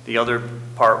 The other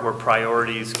part were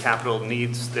priorities, capital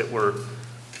needs that were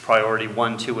priority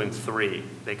 1, 2, and 3.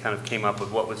 They kind of came up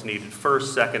with what was needed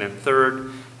first, second, and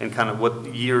third, and kind of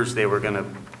what years they were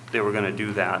going to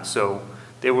do that. So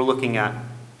they were looking at,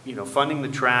 funding the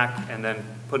track, and then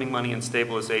putting money in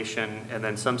stabilization, and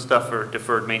then some stuff for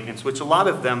deferred maintenance, which some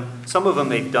of them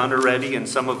they've done already, and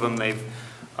some of them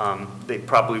they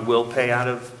probably will pay out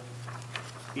of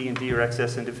E&D or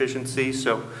excess and deficiency.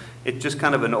 So it's just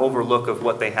kind of an overlook of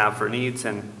what they have for needs,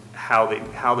 and how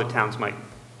the towns might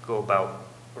go about,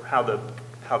 or how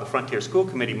the Frontier School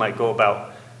Committee might go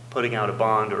about putting out a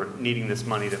bond or needing this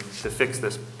money to fix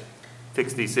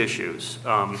these issues.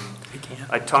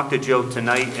 I talked to Joe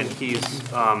tonight, and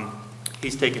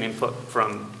he's taken input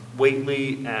from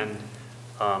Whately, and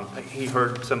he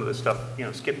heard some of the stuff,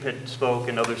 Skip had spoke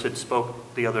and others had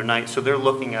spoke the other night. So they're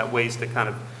looking at ways to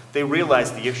they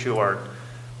realize the issue are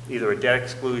either a debt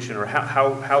exclusion, or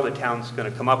how the town's going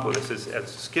to come up with this.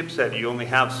 As Skip said, you only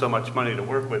have so much money to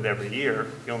work with every year.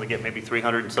 You only get maybe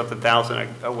 300 and something thousand,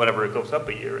 or whatever it goes up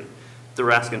a year. And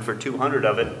they're asking for 200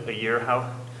 of it a year. How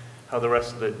the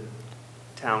rest of the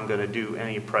town going to do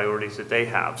any priorities that they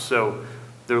have? So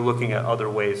they're looking at other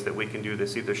ways that we can do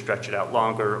this, either stretch it out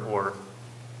longer, or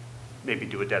maybe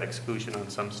do a debt exclusion on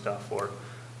some stuff. Or,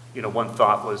 one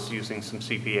thought was using some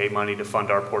CPA money to fund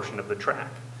our portion of the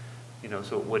track,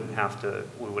 so we wouldn't have to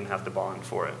bond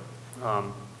for it.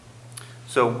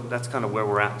 So that's kind of where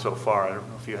we're at so far. I don't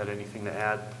know if you had anything to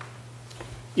add.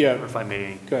 Yeah. Or if I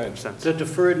made any sense. The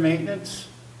deferred maintenance,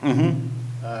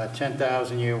 Mm-hmm.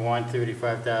 10,000 year 1,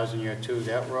 35,000 year 2,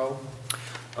 that row.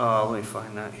 Let me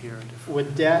find that here.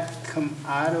 Would that come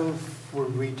out of,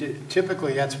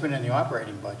 typically that's been in the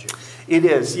operating budget? It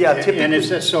is, yeah. Typically, and is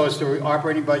the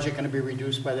operating budget going to be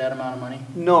reduced by that amount of money?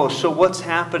 No, so what's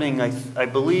happening, I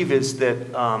believe, is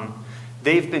that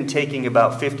they've been taking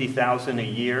about $50,000 a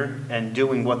year and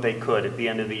doing what they could. At the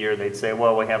end of the year, they'd say,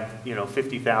 well, we have,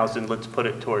 $50,000, let's put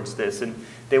it towards this. And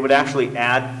they would actually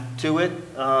add to it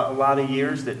a lot of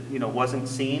years that, wasn't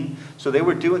seen. So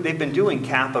they've been doing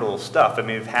capital stuff. I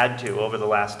mean, they've had to over the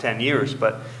last 10 years,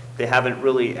 but they haven't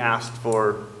really asked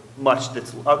for much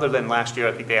that's, other than last year,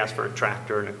 I think they asked for a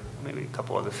tractor and maybe a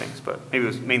couple other things, but maybe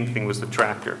the main thing was the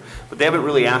tractor. But they haven't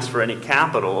really asked for any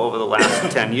capital over the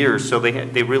last 10 years, so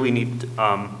they really need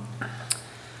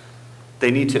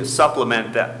to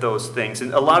supplement those things.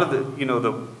 And a lot of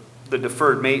the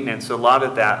deferred maintenance, a lot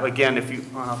of that, again, if you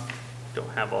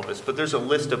don't have all this, but there's a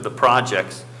list of the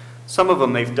projects. Some of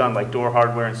them they've done, like door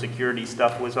hardware and security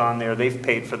stuff was on there. They've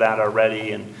paid for that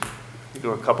already, and there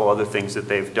were a couple other things that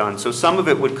they've done. So some of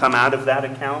it would come out of that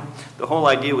account. The whole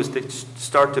idea was to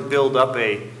start to build up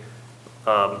a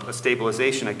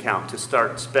stabilization account, to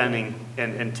start spending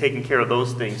and taking care of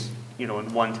those things,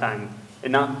 in one time,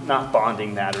 and not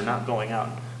bonding that, or not going out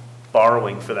and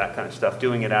borrowing for that kind of stuff,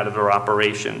 doing it out of their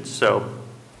operations. So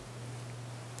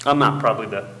I'm not probably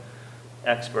the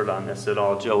expert on this at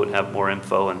all. Joe would have more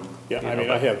info, and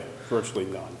I have virtually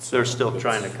none. So they're still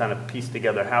trying to kind of piece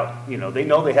together how, they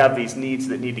know they have these needs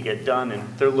that need to get done,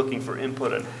 and they're looking for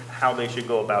input on how they should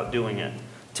go about doing it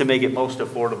to make it most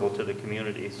affordable to the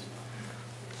communities.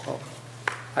 Well,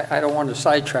 I don't want to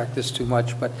sidetrack this too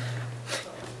much, but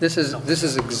this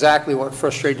is exactly what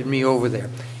frustrated me over there,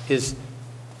 is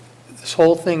this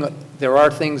whole thing. There are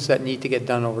things that need to get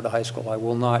done over the high school. I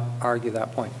will not argue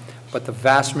that point. But the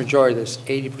vast majority of this,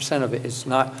 80% of it, is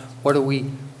not what do we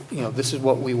you know, this is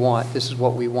what we want, this is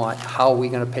what we want, how are we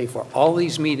going to pay for it? All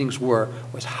these meetings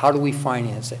was how do we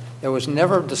finance it? There was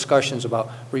never discussions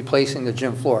about replacing the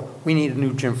gym floor. We need a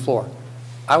new gym floor.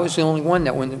 I was the only one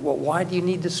that went, well, why do you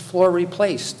need this floor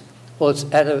replaced? Well, it's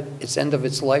at its end of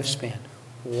its lifespan.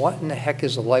 What in the heck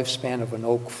is the lifespan of an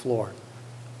oak floor?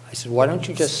 I said, why don't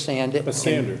you just sand it? A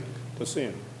sander, the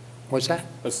sander. What's that?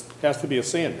 It has to be a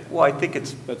sander. Well, I think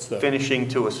it's That's the- finishing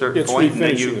to a certain It's point, and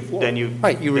then refinishing you, the floor. then you.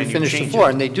 Right, you then refinish the change floor,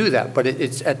 it. and they do that, but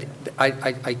it's at,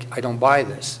 I don't buy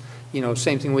this. You know,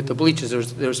 same thing with the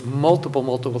bleachers, there's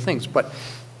multiple things, but,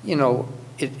 you know,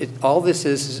 all this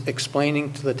is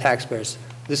explaining to the taxpayers,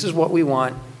 this is what we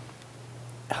want,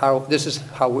 this is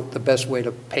the best way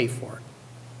to pay for it.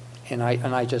 And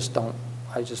I just don't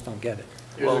get it.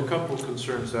 There's a couple of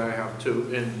concerns that I have too,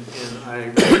 and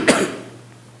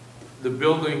the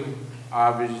building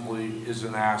obviously is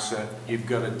an asset, you've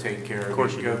got to take care of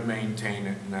it, you've got to maintain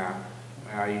it and that.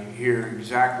 I hear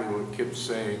exactly what Kip's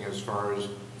saying as far as,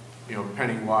 you know,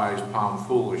 penny wise, pound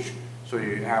foolish, so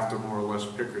you have to more or less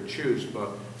pick or choose,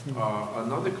 but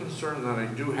another concern that I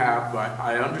do have, but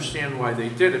I understand why they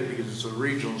did it because it's a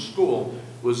regional school,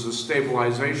 was the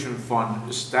stabilization fund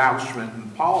establishment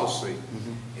and policy.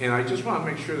 And I just want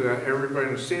to make sure that everybody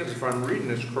understands, if I'm reading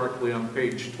this correctly on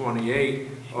page 28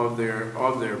 of their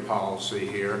policy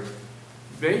here,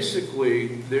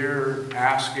 basically they're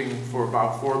asking for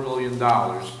about $4 million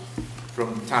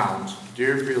from the towns.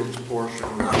 Deerfield's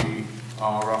portion would be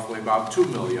roughly about $2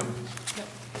 million.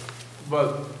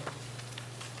 But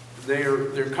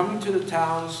they're coming to the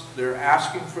towns, they're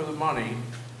asking for the money.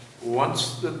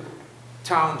 Once the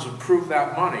towns approve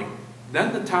that money,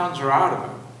 then the towns are out of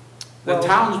it. The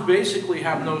towns basically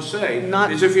have no say.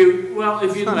 If you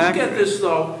look at this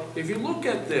though, if you look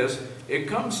at this, it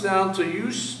comes down to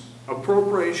use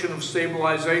appropriation of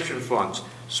stabilization funds.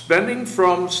 Spending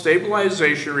from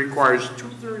stabilization requires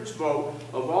 2/3 vote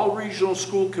of all regional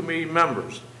school committee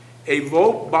members. A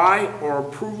vote by or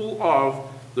approval of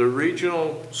the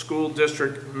regional school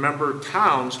district member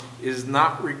towns is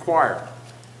not required.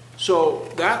 So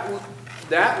that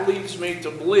leads me to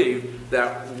believe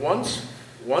that once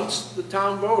the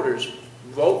town voters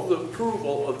vote the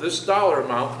approval of this dollar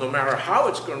amount, no matter how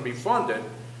it's going to be funded,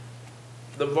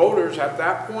 the voters at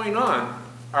that point on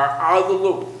are out of the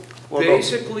loop. Well,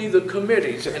 basically, the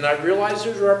committees, and I realize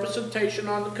there's representation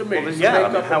on the committees.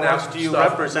 Well, yeah, how else do you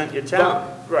represent your town?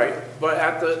 Right, but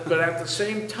at the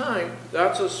same time,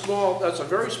 that's a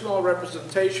very small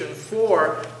representation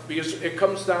because it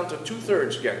comes down to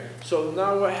 2/3 again. So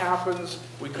now what happens?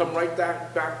 We come right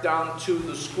back down to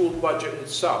the school budget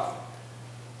itself.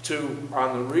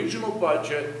 On the regional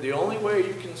budget, the only way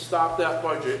you can stop that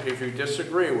budget, if you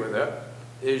disagree with it,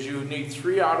 is you need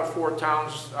 2 out of 4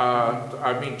 towns to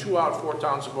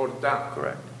vote it down.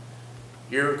 Correct.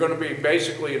 You're going to be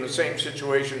basically in the same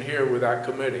situation here with that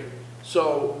committee.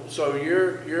 So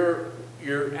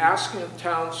you're asking the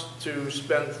towns to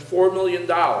spend $4 million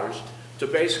to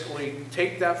basically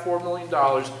take that $4 million,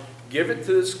 give it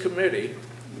to this committee.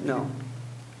 No.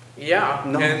 Yeah,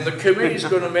 No. and the committee's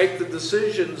going to make the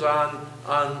decisions on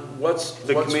what's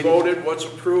voted, what's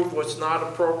approved, what's not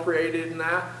appropriated, and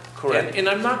that. Correct. And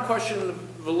I'm not questioning the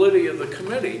validity of the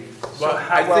committee, but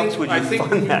how else would you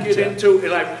fund that, get Jeff? into,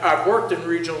 and I've worked in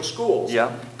regional schools.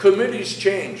 Yeah. Committees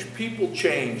change, people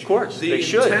change. Of course, they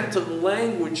should. The intent of the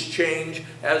language change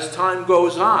as time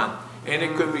goes on. And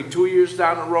it could be 2 years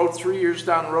down the road, 3 years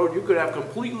down the road. You could have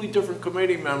completely different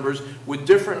committee members with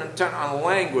different intent on the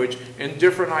language and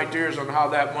different ideas on how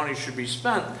that money should be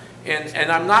spent.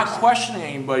 And I'm not questioning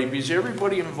anybody because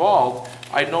everybody involved,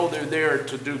 I know they're there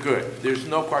to do good. There's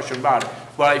no question about it.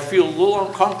 But I feel a little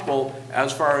uncomfortable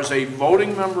as far as a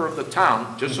voting member of the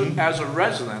town, just as a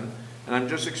resident, and I'm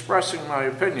just expressing my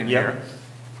opinion here.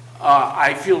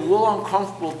 I feel a little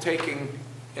uncomfortable taking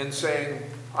and saying,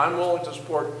 I'm willing to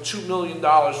support $2 million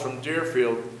from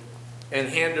Deerfield and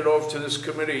hand it over to this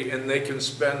committee and they can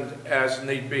spend as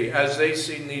need be, as they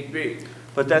see need be.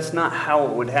 But that's not how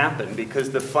it would happen,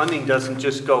 because the funding doesn't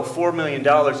just go $4 million,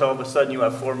 all of a sudden you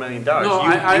have $4 million. No,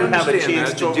 I you have a understand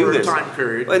chance that. to It's do over a this. time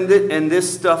period. And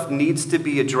this stuff needs to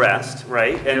be addressed,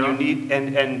 right? And Yeah. you need,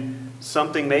 and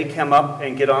something may come up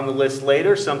and get on the list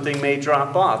later, something may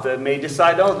drop off. It may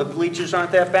decide, oh, the bleachers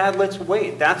aren't that bad, let's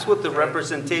wait. That's what the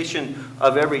representation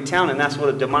of every town, and that's what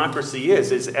a democracy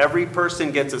is every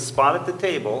person gets a spot at the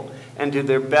table, and to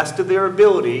their best of their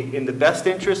ability, in the best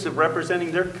interest of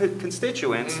representing their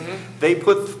constituents, they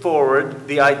put forward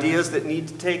the ideas that need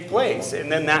to take place.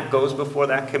 And then that goes before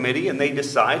that committee, and they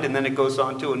decide, and then it goes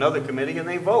on to another committee, and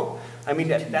they vote. I mean,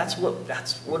 that's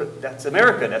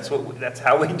America. That's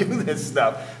how we do this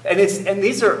stuff. And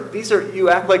these are, you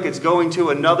act like it's going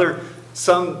to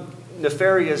some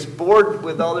nefarious board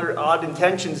with other odd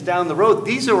intentions down the road.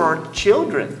 These are our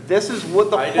children. This is what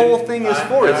the whole thing is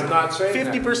for. I'm not saying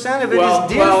 50% of it well,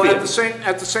 is Deerfield. Well,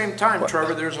 at the same time,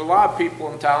 Trevor, there's a lot of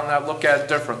people in town that look at it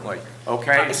differently,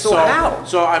 okay? So how?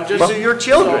 So I'm just... These are your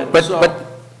children. But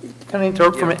can I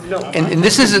interrupt for a minute? No. And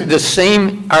this is the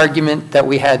same argument that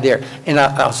we had there. And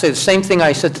I'll say the same thing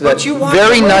I said to that But you walked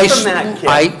very away nice... from that,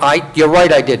 kid. You're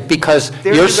right, I did, because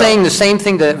There you're you go. saying the same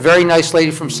thing that very nice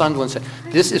lady from Sunderland said.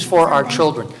 This is for our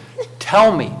children.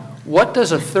 Tell me, what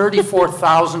does a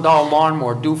 $34,000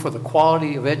 lawnmower do for the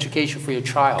quality of education for your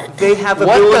child? They have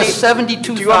What ability- does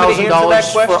Do you want me to answer that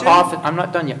 $72,000 for question? office, I'm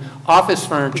not done yet, office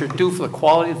furniture do for the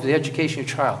quality of the education of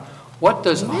your child? What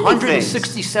does Many things.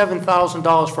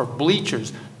 $167,000 for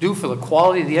bleachers do for the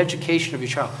quality of the education of your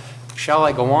child? Shall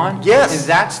I go on? Yes. And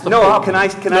that's the No, problem. can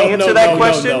I answer that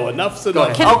question? No, enough's Go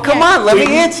ahead. enough. Oh, come on, let me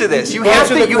Please. answer this. You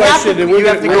Answer have the question, and we're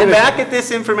to gonna- go back at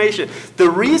this information. The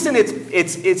reason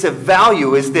it's a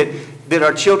value is that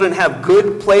our children have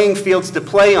good playing fields to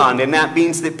play on, and that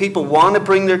means that people want to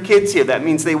bring their kids here. That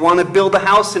means they want to build a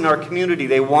house in our community.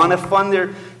 They want to fund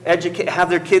have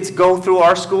their kids go through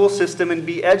our school system and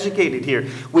be educated here.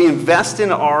 We invest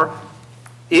in our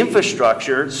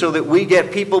infrastructure so that we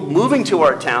get people moving to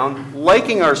our town,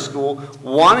 liking our school,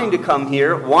 wanting to come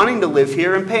here, wanting to live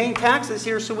here, and paying taxes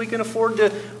here so we can afford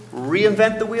to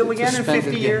reinvent the wheel again in spend 50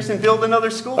 again. years and build another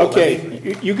school. I mean,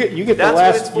 Okay, you get the That's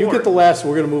what it's last, you for. get the last,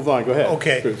 we're going to move on. Go ahead.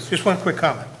 Okay, Bruce. just one quick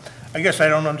comment. I guess I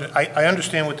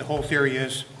understand what the whole theory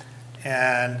is,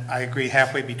 and I agree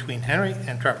halfway between Henry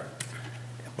and Trevor.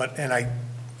 And I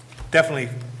definitely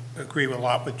agree a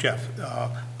lot with Jeff.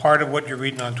 Part of what you're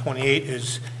reading on 28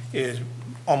 is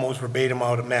almost verbatim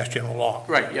out of Mass General Law.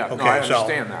 Right, yeah, no, Okay, I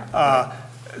understand that.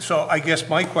 So I guess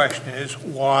my question is,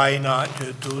 why not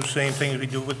to do the same thing as we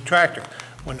do with the tractor?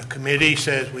 When the committee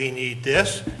says we need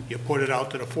this, you put it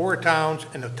out to the 4 towns,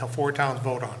 and the 4 towns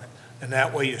vote on it. And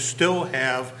that way you still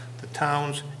have, the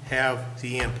towns have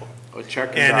the input. A check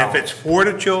and And if balance. it's for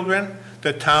the children,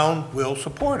 the town will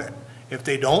support it. If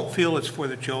they don't feel it's for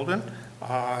the children,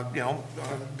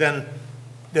 then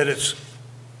that it's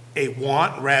a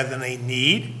want rather than a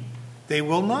need, they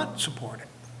will not support it.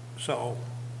 So,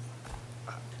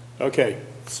 Okay,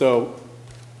 so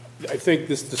I think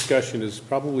this discussion is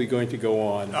probably going to go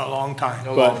on. a long time.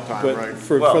 A But, long time, but right.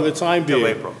 for Well, the time till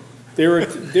being, April.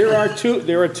 there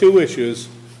are two issues,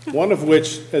 one of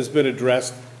which has been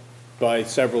addressed by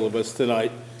several of us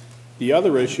tonight. The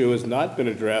other issue has not been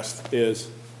addressed, is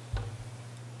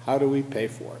how do we pay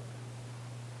for it?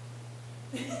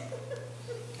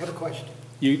 I have a question.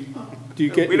 Do you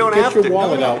get We don't have your to.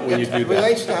 wallet out when you It do that?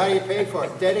 relates to how you pay for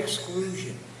it, debt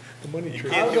exclusion. You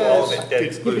can't do all of it, debt But you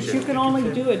exclusion. can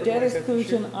only do a debt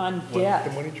exclusion on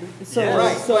debt. So,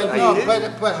 Right, so but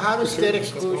no, but how does debt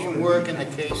exclusion work in the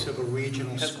case of a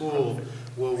regional school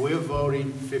where we're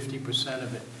voting 50%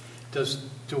 of it? Does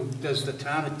the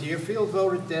town of Deerfield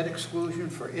vote a debt exclusion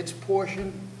for its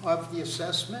portion of the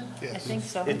assessment? I think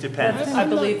so. It depends. I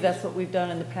believe that's what we've done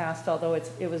in the past, although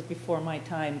it was before my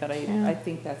time, but I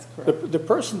think that's correct. The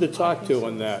person to talk to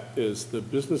on that is the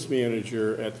business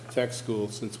manager at the tech school,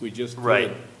 since we just Right.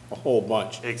 did a whole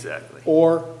bunch, Exactly.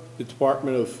 or the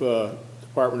Department of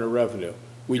Revenue.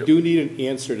 We do need an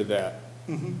answer to that.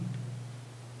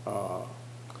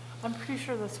 I'm pretty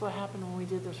sure that's what happened when we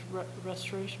did this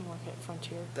restoration work at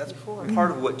Frontier That's before. part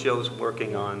of what Joe's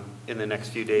working on in the next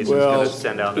few days. He's Well, going to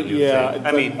send out a new yeah,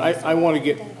 thing. but I want to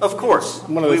get, Of course.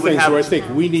 one of we the would things have- where I think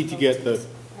we need to get the,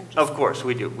 Of course,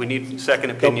 we do. We need second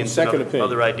opinions second and opinion.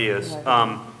 other ideas.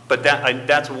 But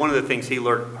that's one of the things he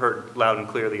heard loud and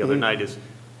clear the other night is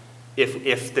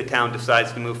if the town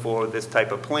decides to move forward with this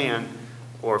type of plan,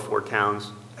 or for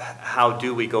towns, how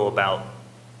do we go about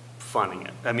funding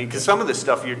it? I mean, because some of the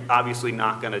stuff, you're obviously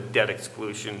not going to debt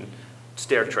exclusion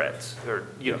stair treads or,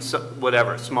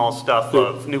 whatever, small stuff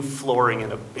of new flooring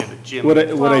in a gym. what I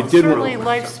did. Well, certainly Or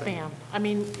lifespan. I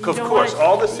mean, you Of don't course, wanna-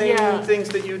 all the same yeah. things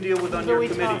that you deal with on But your we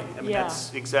committee. talk- I mean, yeah.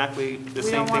 that's exactly the We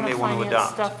same don't thing they want to finance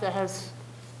adopt. stuff that has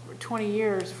 20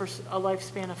 years for a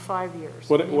lifespan of 5 years.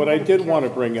 What I did want to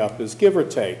bring up is, give or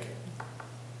take,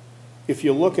 if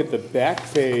you look at the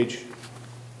back page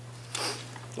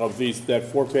of that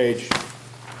 4-page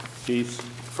piece,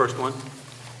 First one?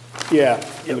 yeah,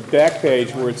 in the back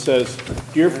page where it says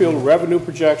Deerfield revenue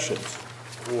projections,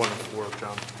 1 and 4,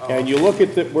 John. And you look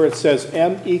at where it says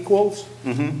M equals,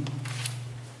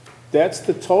 that's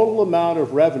the total amount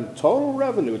of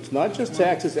revenue, it's not just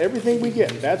taxes, everything we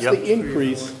get, that's the Yep.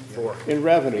 increase in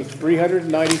revenue,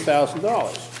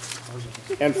 $390,000.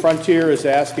 And Frontier is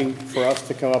asking for us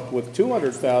to come up with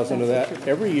 $200,000 of that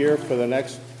every year for the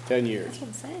next 10 years. That's what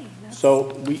I'm saying.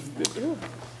 So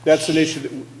that's an issue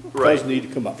that Right. does need to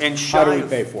come up. And How do shy we of-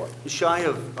 pay for it? Shy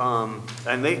of,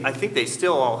 and I think they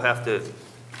still all have to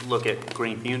look at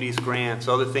Green Communities grants,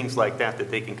 other things like that, that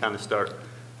they can kind of start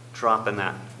dropping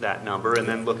that number, and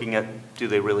then looking at, do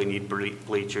they really need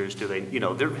bleachers? Do they,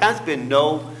 there has been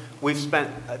we've spent,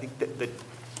 I think the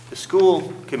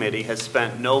school committee has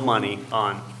spent no money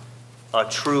on a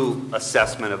true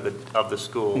assessment of the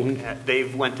school.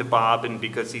 They've went to Bob, and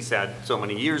because he's had so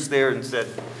many years there, and said,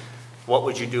 what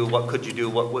would you do, what could you do,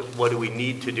 what do we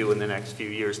need to do in the next few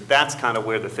years? That's kind of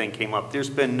where the thing came up. There's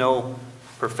been no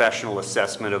professional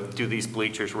assessment of, do these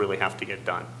bleachers really have to get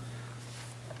done?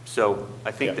 So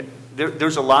I think that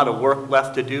there's a lot of work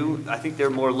left to do. I think they're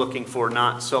more looking for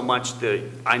not so much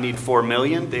I need 4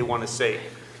 million. They want to say,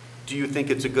 do you think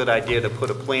it's a good idea to put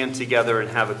a plan together and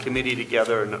have a committee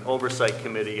together, and an oversight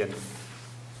committee, and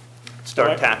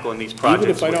start tackling these projects?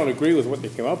 Even if I don't agree with what they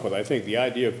came up with, I think the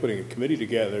idea of putting a committee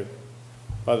together,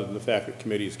 other than the fact that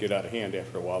committees get out of hand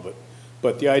after a while,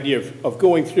 but the idea of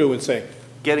going through and saying,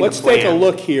 let's take a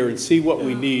look here and see what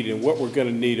we need and what we're going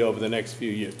to need over the next few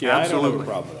years. Yeah, I don't have a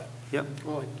problem with that. Yep.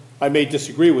 Well, I may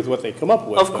disagree with what they come up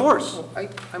with. Of but- course.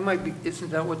 I might be, isn't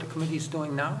that what the committee's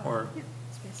doing now, or?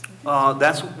 What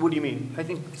do you mean? I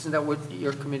think, isn't that what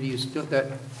your committee is,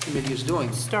 that committee is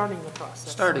doing? Starting the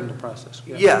process. Starting the process,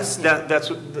 yeah. Yes,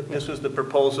 this was the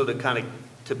proposal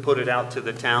to put it out to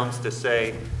the towns to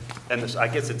say, and I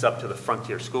guess it's up to the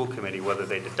Frontier School Committee whether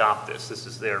they'd adopt this. This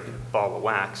is their ball of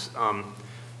wax.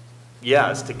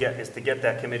 Is to get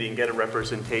that committee and get a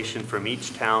representation from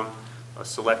each town, a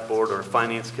select board or a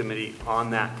finance committee on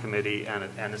that committee, and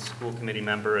a school committee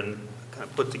member, and kind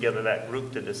of put together that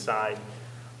group to decide,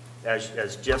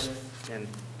 as Jeff and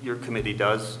your committee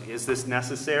does, is this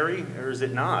necessary or is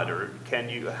it not? Or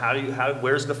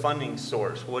where's the funding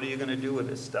source? What are you going to do with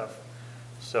this stuff?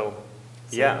 So,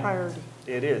 It's a yeah, priority.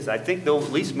 it is. I think they'll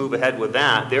at least move ahead with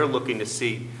that. They're looking to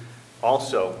see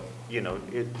also,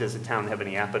 does the town have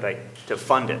any appetite to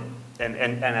fund it?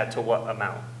 And to what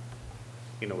amount?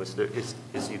 Is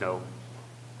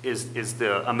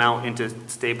the amount into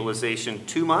stabilization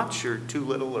too much or too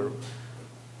little, or,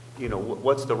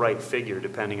 what's the right figure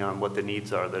depending on what the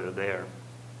needs are that are there?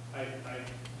 I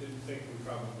didn't think we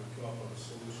probably would come up with a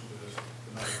solution to this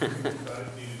tonight, but I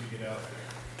needed to get out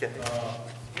there. Okay.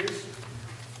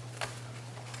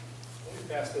 Let me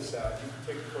pass this out, you can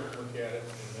take a quick look at it,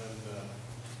 and then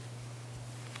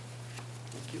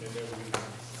we can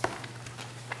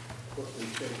quickly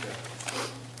take that.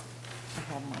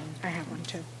 I have one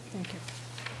too. Thank you.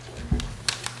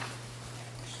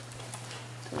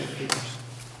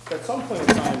 At some point in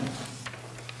time,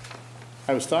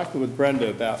 I was talking with Brenda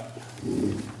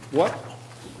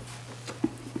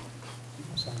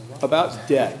about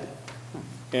debt,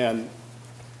 and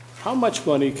how much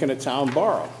money can a town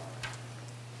borrow?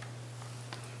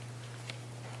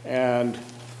 And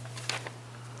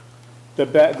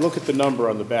look at the number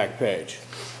on the back page.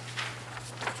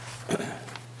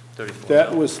 34.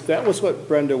 That was what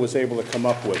Brenda was able to come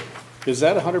up with. Is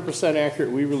that 100%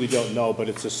 accurate? We really don't know, but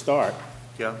it's a start.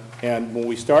 Yeah. And when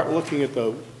we start looking at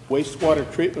the wastewater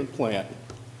treatment plant,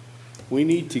 we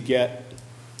need to get,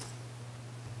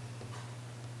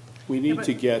 When you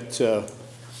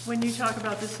talk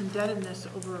about this indebtedness,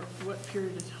 over what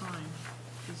period of time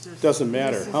is this? doesn't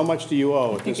matter. How much do you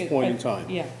owe at this point in time?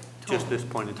 Yeah. Just this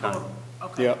point in time.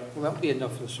 Okay. Yeah. Well, that would be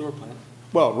enough for the sewer plant.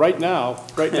 Well, right now,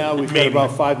 we've got about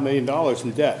 $5 million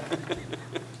in debt.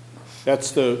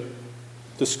 That's the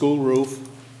school roof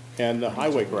and the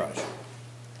highway garage.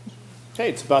 Hey,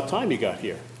 it's about time you got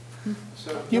here.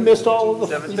 You missed all of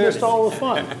the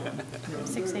fun.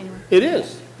 681. It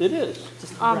is.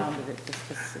 Just rounded it just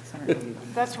to 680.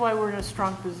 That's why we're in a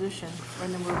strong position,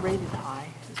 and then we're rated high,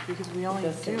 is because we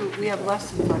have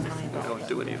less than $5 million. Don't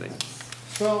do anything.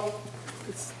 So,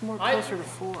 It's more closer to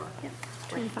 4. Yep,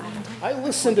 25. I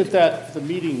listened at the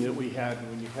meeting that we had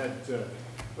when you had,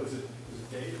 was it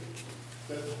Dave?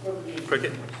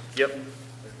 Cricket? Yep.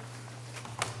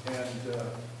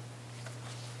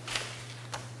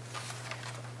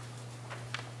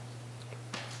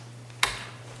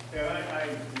 And I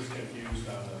was confused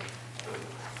on the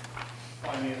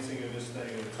financing of this thing.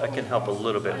 I can help a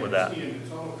little bit with that. I understand the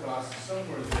total cost is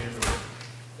somewhere in the neighborhood of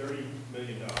 $30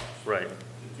 million. Right. The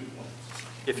 2 plants.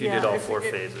 If you did Yeah, all 4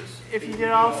 phases. If you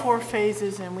did all 4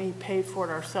 phases and we paid for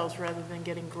it ourselves rather than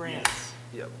getting grants.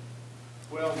 Yep.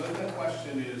 Well, then the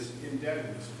question is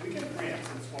indebtedness. If we get grants,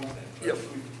 that's one thing. But Yep.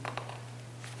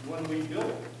 When we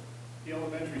built the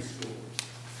elementary school,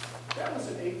 that was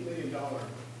an $8 million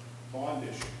bond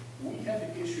issue. We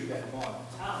had to issue that bond.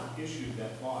 The town issued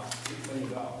that bond, $8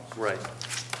 million. Right.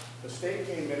 The state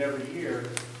came in every year.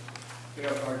 You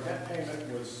know, our debt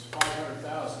payment was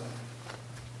 $500,000.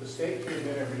 The state came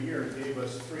in every year and gave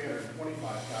us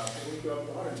 $325,000. We go up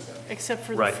to $170,000. Except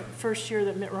for the Right. first year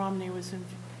that Mitt Romney was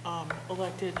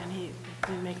elected and he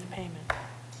didn't make the payment.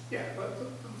 Yeah, but the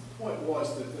point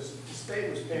was that the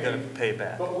state was You paying. gotta pay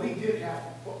back. But we did have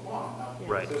to put bond. Now,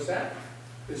 Right. is that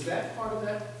part of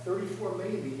that 34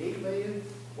 million, the 8 million,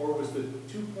 or was the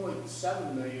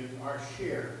 2.7 million our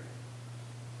share?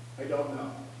 I don't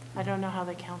know. I don't know how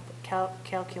they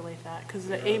calculate that, because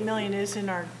the 8 million is in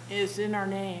our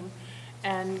name,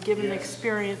 and given the Yes.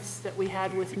 experience that we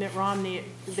had with Mitt Romney,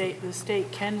 the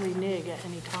state can renege at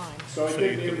any time. So I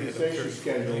did the amortization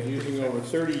schedule using over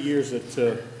 30 years at,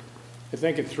 I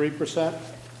think at 3%.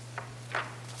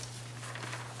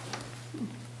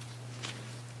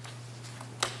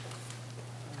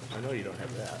 I know you don't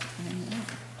have that.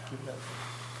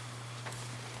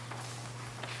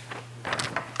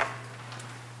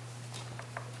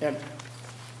 And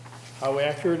how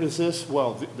accurate is this?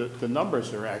 Well, the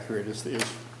numbers are accurate.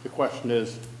 The question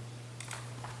is,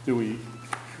 do we,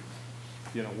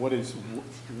 you know, what does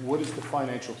the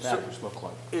financial package look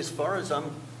like? As far as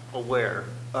I'm aware,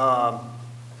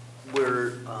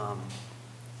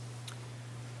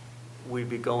 we'd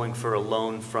be going for a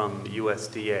loan from the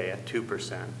USDA at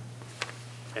 2%,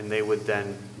 and they would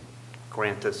then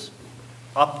grant us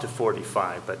up to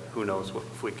 45, but who knows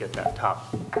if we get that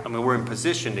top. I mean, we're in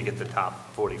position to get the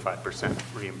top 45%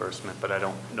 reimbursement, but I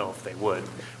don't know if they would.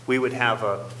 We would have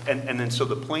and then so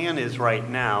the plan is right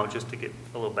now, just to get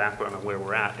a little background on where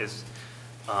we're at, is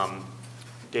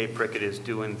Dave Prickett is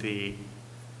doing the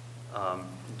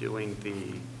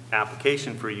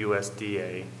application for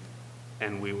USDA,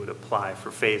 and we would apply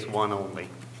for phase 1 only,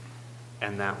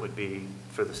 and that would be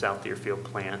for the South Deerfield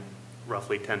plant,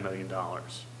 roughly $10 million.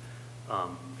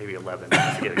 Maybe 11,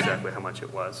 I forget exactly how much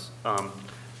it was,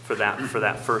 for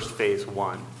that first phase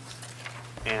 1.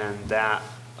 And that,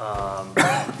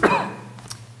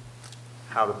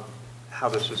 how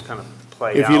this was kind of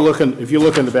played out. If you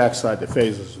look in the backside, the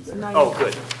phases are there. Oh,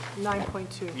 good.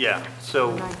 9.2. Yeah,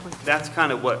 so 9.2. that's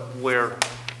kind of where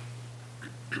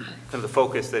kind of the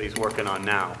focus that he's working on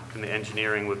now. And the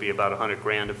engineering would be about 100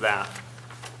 grand of that.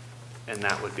 And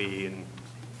that would be in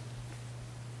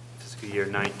fiscal year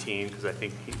 19, because I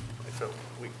think so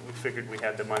we figured we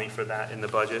had the money for that in the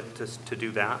budget to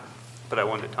do that. But I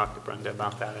wanted to talk to Brenda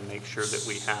about that and make sure that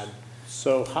we had.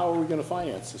 So how are we going to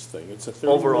finance this thing? It's a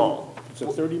Overall. It's a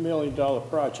 $30 million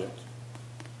project.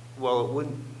 Well, it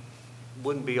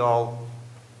wouldn't be all,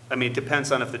 I mean, it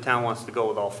depends on if the town wants to go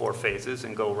with all 4 phases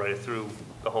and go right through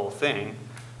the whole thing.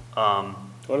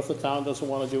 What if the town doesn't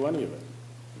want to do any of it?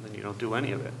 Then you don't do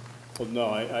any of it. Well, no,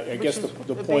 I guess is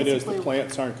the point is the basically-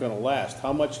 plants aren't going to last.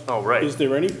 How much? Oh, right. Is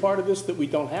there any part of this that we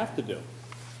don't have to do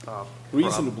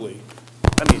reasonably?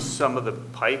 I mean, some of the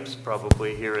pipes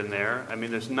probably here and there. I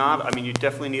mean, you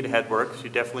definitely need a headworks, you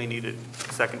definitely need a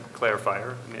second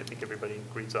clarifier. I mean, I think everybody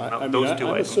agrees on I mean, those 2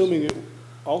 I'm items. assuming that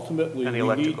ultimately And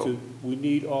the we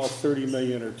need all 30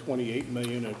 million or 28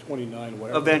 million or 29,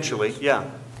 whatever. Eventually, yeah.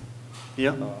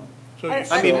 Yeah.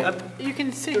 I mean, mean, you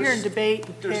can sit here and debate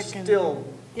and There's pick and. still,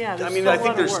 Yeah, I there's mean, still I a think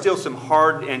lot of there's work. still some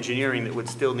hard engineering that would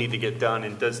still need to get done,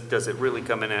 and does it really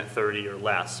come in at 30 or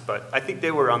less? But I think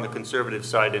they were on the conservative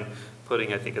side and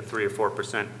putting, I think, a 3 or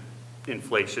 4%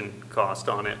 inflation cost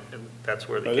on it, and that's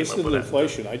where they came This up isn't with that.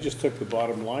 inflation. I just took the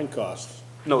bottom line costs.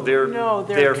 No, their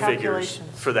their figures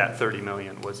calculations. for that 30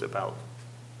 million was about,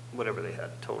 whatever they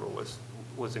had total was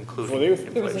including Well,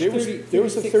 inflation. there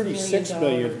was a 36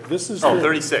 million. This is. Oh, the-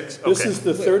 36, This okay. is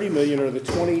the 30 million or the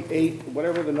 28,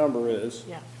 whatever the number is.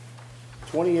 Yeah.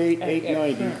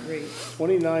 28,890.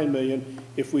 29 million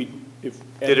if at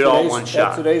Did it all today's- one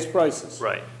shot. At today's prices.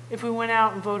 Right. If we went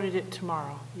out and voted it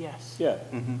tomorrow, yes. Yeah.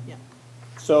 Yeah.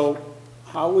 So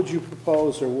how would you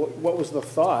propose, or what was the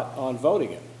thought on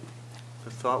voting it?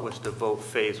 The thought was to vote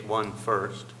phase 1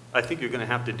 first. I think you're going to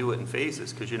have to do it in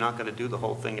phases, because you're not going to do the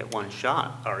whole thing at one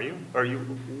shot, are you?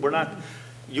 We're not,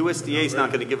 USDA's not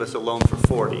going to give us a loan for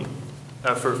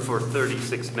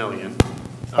 36 million.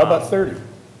 How about 30?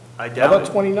 I How doubt about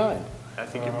it. 29? I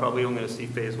think you're probably only going to see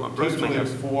phase 1. Bruce may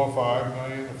Principally, have, 4 or 5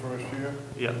 million the first year.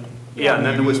 yeah. Yeah, and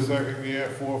then there Maybe was, the second year,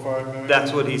 4 or 5 million.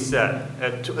 that's what he said,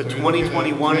 at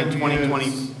 2021 and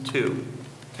 2022.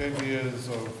 10 years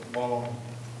of loan.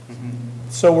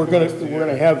 So we're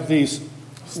gonna have these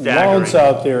loans Staggering.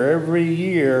 out there every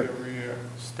year, Every year.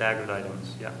 Staggered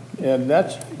items, yeah. and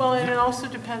that's, Well, and it also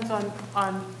depends on,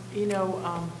 I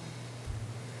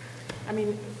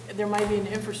mean, there might be an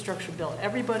infrastructure bill.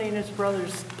 Everybody and his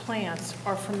brother's plants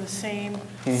are from the same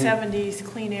 70s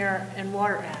Clean Air and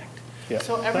Water Act. Yeah.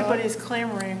 So everybody's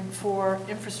clamoring for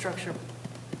infrastructure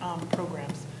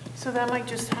programs. So that might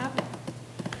just happen.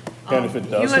 And if it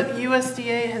doesn't?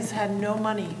 USDA has had no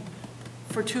money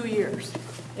for 2 years.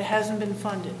 It hasn't been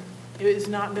funded. It has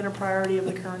not been a priority of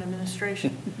the current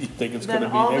administration. you think it's gonna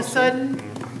Then be all of a next year? sudden,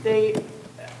 they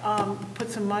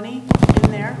put some money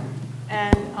in there,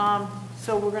 and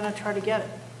so we're going to try to get it.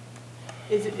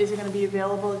 Is it going to be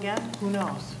available again? Who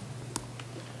knows?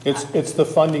 It's the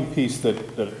funding piece that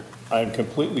I'm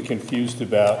completely confused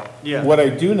about. Yeah. What I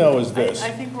do know is this.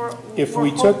 I think we're If we're we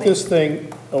took hoping- this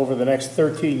thing over the next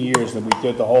 13 years and we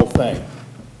did the whole thing,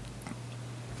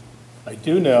 I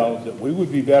do know that we would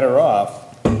be better off,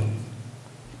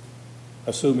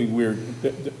 assuming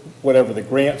whatever, the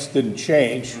grants didn't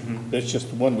change, that's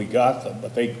just when we got them,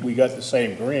 but we got the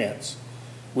same grants.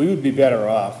 We would be better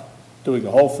off doing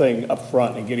the whole thing up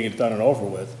front and getting it done and over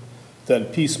with than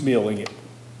piecemealing it.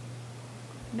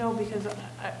 No, because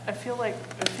I feel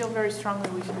very strongly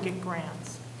we can get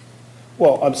grants.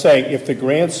 Well, I'm saying if we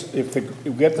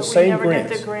get the But same we never get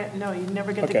grants. the grant, no, you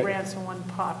never get the Okay. grants in one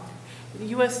pot.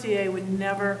 The USDA would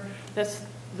never, that's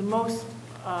the most,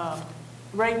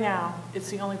 right now, it's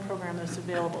the only program that's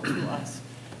available to us,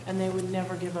 and they would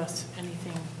never give us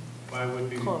anything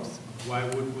close. Why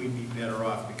would we be better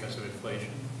off because of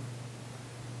inflation?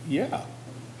 Yeah.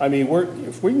 I mean,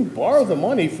 if we can borrow the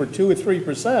money for 2 or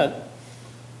 3%,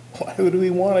 why would we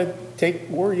want to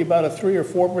worry about a 3 or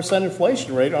 4%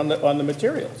 inflation rate on the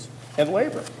materials and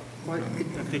labor? I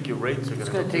think your rates are It's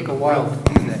gonna going go to take through a the while roof.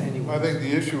 to do that I anyway. think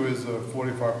the issue is a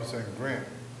 45% grant,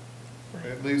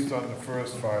 at least on the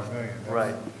first 5 million.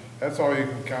 Right. That's all you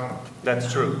can count on.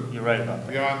 That's true, you're right about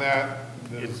that. Beyond that,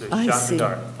 It's there's, a I shot in see. the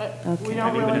dark. We And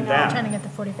don't even really at know. that- Trying to get the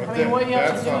 45. but I mean, what you have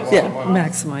that's to do not a is- lot Yeah, of money.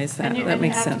 maximize that, And you that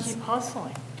makes have to sense. keep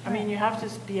hustling. I mean, you have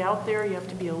to be out there, you have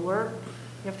to be alert,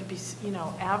 you have to be,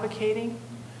 advocating.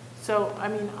 So, I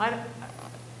mean,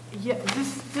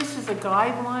 this is a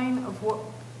guideline of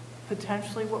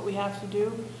potentially what we have to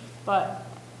do, but,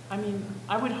 I mean,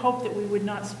 I would hope that we would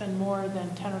not spend more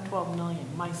than 10 or 12 million,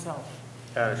 myself,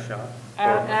 At a shot.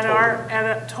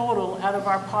 at a total, out of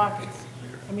our pockets.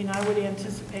 I mean, I would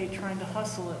anticipate trying to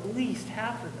hustle at least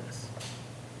half of this,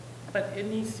 but it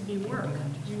needs to be work,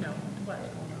 but.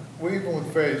 Well, even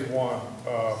with phase one,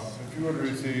 if you were to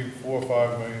receive $4 or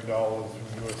 $5 million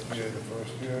from USDA the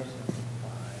first year,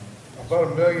 about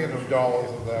 $1 million of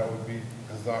that would be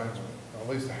design, at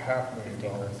least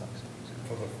 $500,000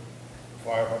 for the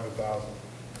 500,000.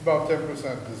 About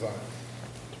 10% design.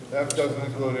 That doesn't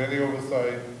include any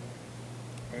oversight,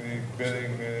 any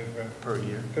bidding management. Per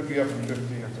year. Could be up to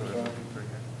 15%.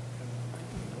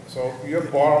 So you're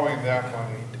borrowing that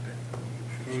money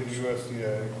through the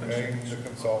USDA, paying the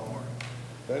consultant.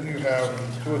 Then you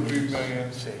have 2 or 3 million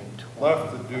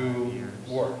left to do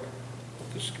work.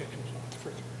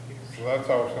 So that's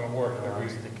how it's gonna work every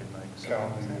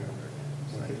calendar year.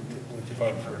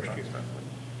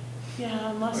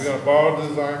 Yeah, You're gonna borrow the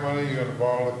design money, you're gonna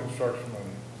borrow the construction money.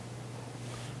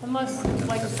 unless,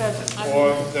 like I said,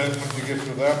 Or then when you get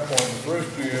to that point, the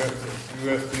first year,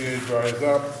 USDA dries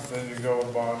up, then you go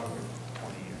and bond.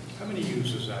 How many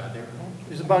users are there?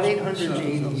 There's about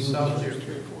 880 users. Cells here.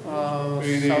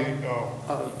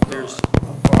 There's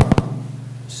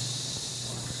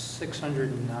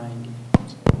 690.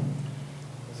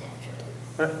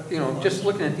 But, just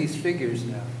looking at these figures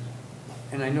now,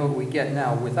 and I know what we get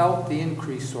now, without the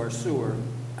increase to our sewer,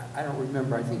 I don't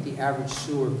remember, I think the average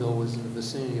sewer bill was in the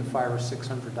vicinity of $500 or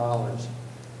 $600.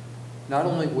 Not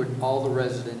only would all the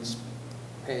residents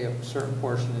pay a certain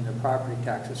portion in their property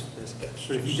taxes for this, but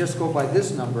if you just go by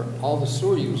this number, all the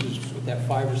sewer users with that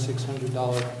 $500 or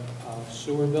 $600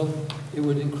 sewer bill, it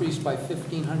would increase by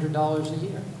 $1,500 a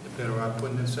year. They're better off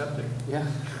putting in septic. Yeah.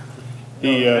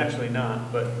 Actually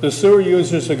not, but The sewer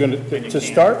users are going to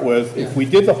start with, if we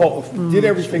did did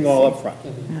everything all up front,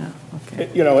 Yeah, okay.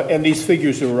 and these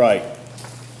figures are right,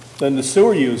 then the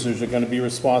sewer users are going to be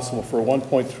responsible for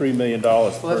 $1.3 million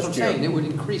Well, that's what I'm first saying, year. it would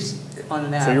increase on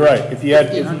an So average. you're right. If you had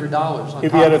 $1,500 on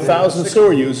If you had top of their 1,000 six-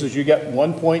 sewer users, you get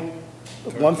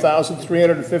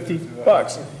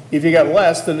 $1,350. If you got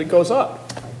less, then it goes up.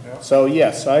 So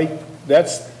yes,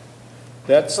 that's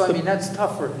So, I mean, that's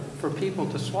tough for people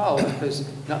to swallow, because,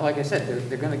 not like I said,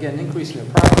 they're gonna get an increase in their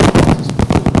property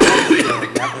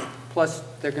taxes. plus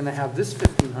they're gonna have this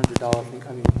 $1,500 thing,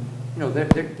 I mean, you know, they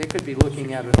could be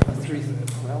looking at a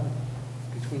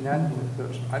between that,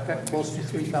 I've got close to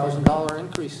 $3,000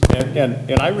 increase.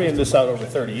 And I ran this out over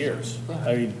 30 years.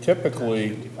 I mean,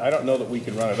 typically, I don't know that we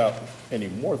can run it out any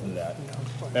more than that.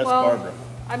 That's Well, Barbara.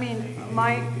 I mean,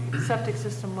 my septic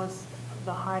system was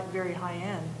the very high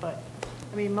end, but,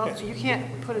 I mean, you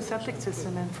can't put a septic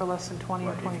system in for less than $20,000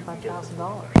 or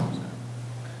 $25,000.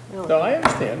 Really. No, I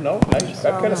understand, no, I've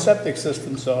got a septic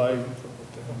system, so I,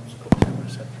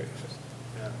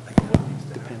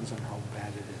 Depends on how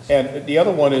bad it is. and the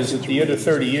other one is, at the end of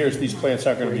 30 years, these plants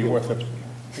aren't gonna be worth it.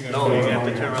 No, you have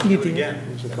to turn around and do it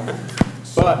again.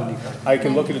 But I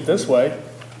can look at it this way,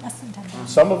 Less than 10,000.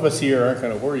 some of us here aren't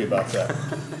gonna worry about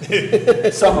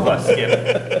that. Some of us,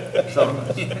 yeah. Some of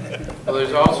us. Well,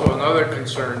 there's also another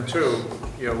concern too.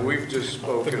 You know, we've just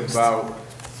spoken about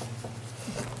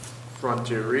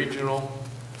Frontier Regional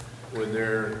with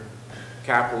their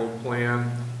capital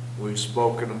plan. We've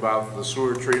spoken about the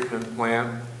sewer treatment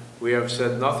plant. We have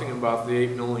said nothing about the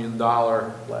 $8 million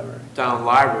town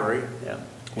library. Yeah.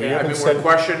 Yeah, I mean,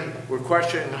 we're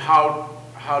questioning how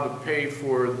to pay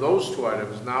for those two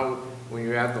items. Now, when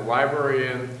you add the library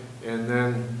in, and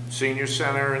then senior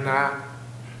center and that,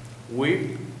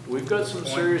 we've got some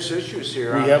serious issues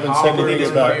here. We on haven't how said we're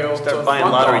anything gonna about- be able to Start buying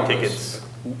fund lottery all this. tickets.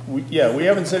 We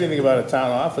haven't said anything about a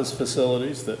town office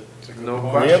facilities, that, No we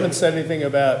question. haven't said anything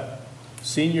about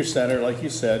senior center, like you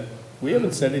said. We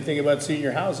haven't said anything about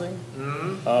senior housing.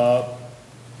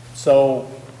 So,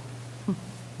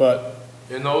 but,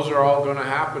 And those are all gonna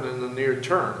happen in the near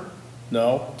term,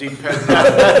 no. depending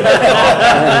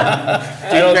I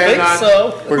don't think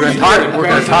so. We're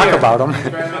gonna talk about them.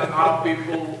 depending on how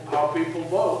people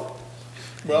vote.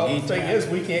 Well, the thing is,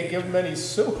 we can't give them any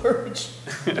sewage.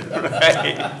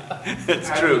 Right. It's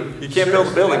true. You can't build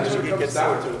a building because you can't get That's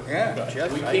sewer. what it comes down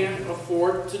to. We can't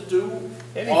afford to do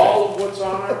Anything. all of what's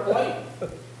on our plate.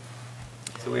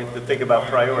 So we have to think about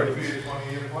priorities. It'd be a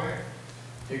 20-year plan.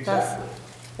 Exactly.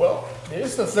 Well,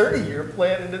 here's the 30-year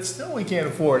plan, and it's still, we can't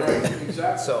afford it.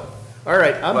 Exactly. So, all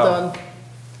right, I'm Well-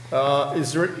 done.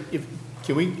 Is there,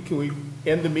 can we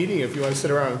end the meeting? If you want to sit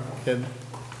around and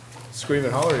scream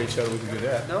and holler at each other, we can do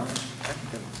that. No?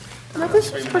 No,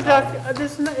 this is productive,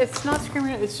 it's not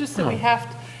screaming, it's just that we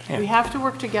have to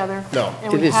work together. No.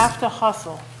 And It we is. have to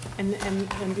hustle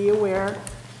and be aware,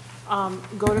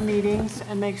 go to meetings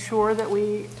and make sure that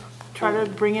we try to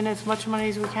bring in as much money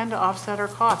as we can to offset our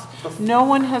costs. No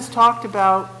one has talked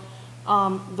about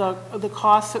the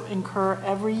costs that incur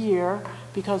every year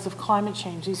because of climate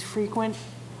change, these frequent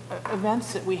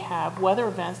events that we have, weather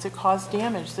events that cause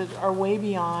damage that are way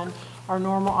beyond our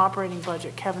normal operating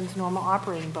budget, Kevin's normal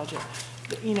operating budget.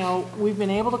 You know, we've been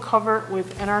able to cover it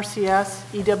with NRCS,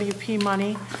 EWP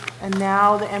money, and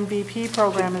now the MVP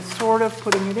program is sort of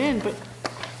putting it in, but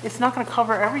it's not going to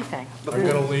cover everything. I'm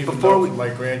gonna leave a Before note we- with my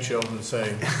grandchildren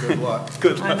saying, good luck.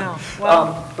 Good. I know.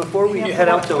 Well, Before we we have to head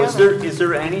out work though, together. is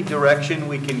there any direction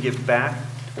we can give back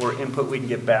or input we can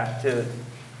give back to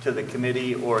the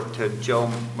committee or to Joe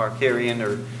Markarian,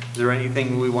 or is there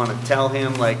anything we want to tell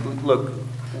him, like, look,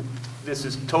 this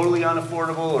is totally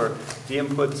unaffordable, or the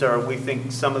inputs are, we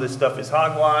think some of this stuff is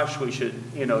hogwash, we should,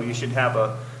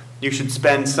 you should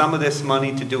spend some of this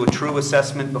money to do a true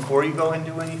assessment before you go and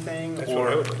do anything,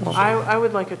 or, I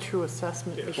would like a true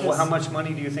assessment well, how because, much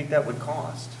money do you think that would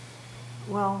cost?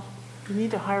 well, you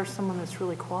need to hire someone that's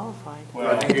really qualified.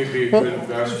 I think it'd be a good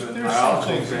investment. I also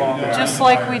think that Just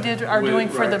like we are with- doing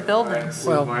for the right, buildings.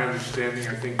 With my understanding,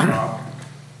 I think Bob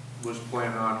was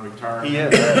planning on retiring He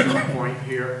is. at some point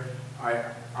here.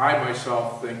 I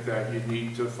myself think that you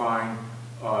need to find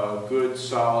a good,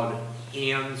 solid,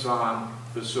 hands-on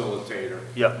facilitator.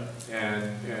 Yep. And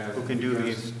Who can do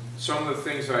because these. some of the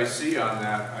things I see on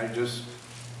that,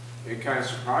 it kind of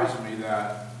surprises me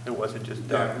that It wasn't just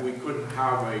done. that we couldn't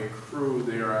have a crew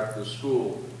there at the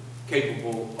school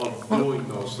capable of doing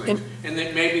those things. And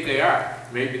then maybe they are,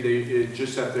 it's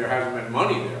just that there hasn't been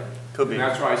money there. Could be. And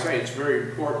that's why I say it's very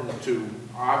important to,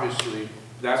 obviously,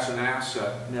 that's an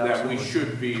asset Yeah, that we absolutely.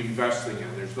 should be investing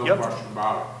in, there's no Yep. question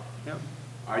about it. Yep.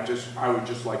 I would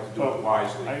just like to do it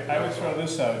wisely. I would throw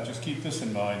this out, just keep this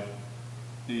in mind.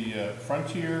 The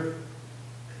Frontier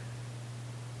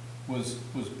was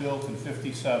built in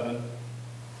 '57.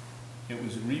 It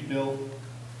was rebuilt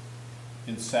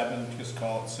in '7, just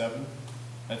call it '7.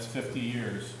 That's 50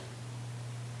 years.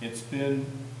 It's been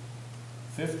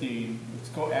 15,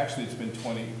 actually it's been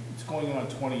 20, it's going on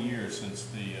 20 years since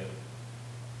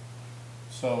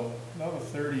so another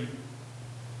 30,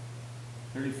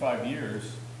 35 years,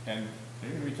 and they're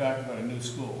going to be talking about a new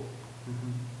school.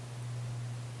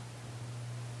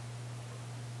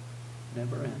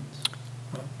 Never ends.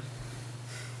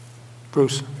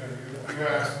 Bruce? You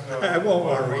asked, I won't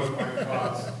worry. what are my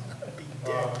thoughts?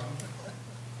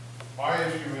 My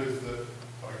issue is that,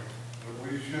 like, that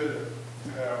we should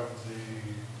have the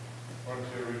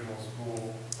Frontier Regional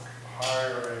School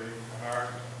hire an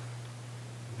architect,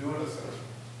 do an assessment,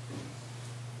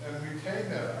 and retain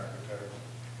that architect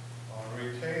on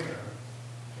retainer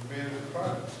to manage the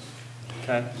project.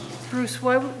 Okay, Bruce,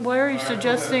 why are you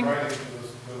suggesting, I put that right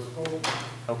into the school,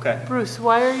 okay. Bruce,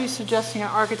 why are you suggesting an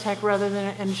architect rather than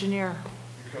an engineer?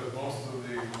 because most of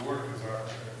the work is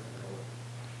architectural.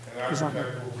 An Is that-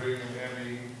 architect will bring in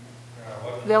any,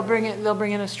 They'll bring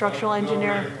in a structural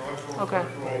engineer? Okay.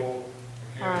 Electrical,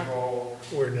 All right. mechanical,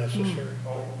 Where necessary.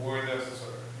 where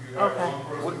necessary. You have Okay.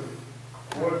 one person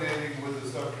coordinating with the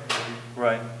subcommittee,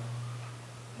 Right,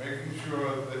 making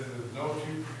sure that there's no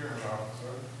chief procurement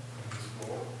officer in the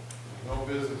school, there's no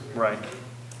business manager. Right.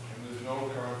 And there's no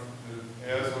current,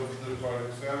 as of the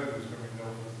project started, there's going to be no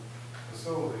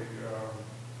facility,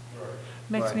 right.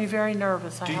 Makes Right. me very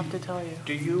nervous, I Do you- have to tell you.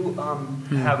 do you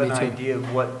have an me too. idea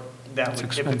of what that It's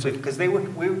would typically, expensive. because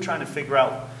we were trying to figure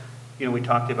out, you know, we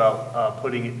talked about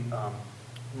putting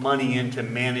money in to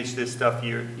manage this stuff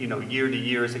year to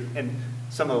years, and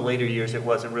some of the later years it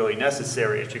wasn't really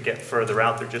necessary as you get further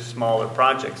out, they're just smaller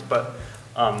projects, but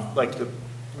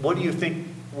what do you think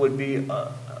would be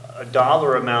a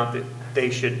dollar amount that they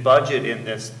should budget in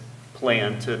this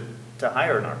plan to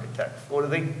hire an architect? What do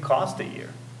they cost a year?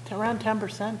 It's around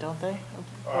 10%, don't they?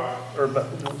 Or, but,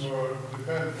 So it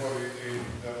depends what you need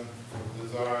done from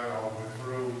design all the way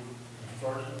through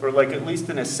construction. or like at least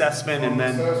an assessment and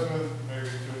then, Assessment, maybe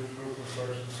through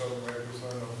construction,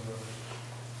 7% of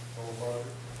the whole project.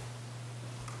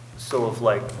 so of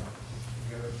like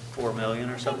Yeah. 4 million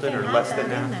or I think something, they or have less that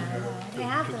than in that? there, though. They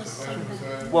have those things.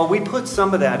 10%. Well, we put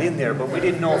some of that in there, but we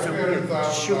didn't know if it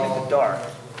would shoot in the dark.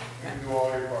 You can do all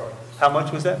your projects. How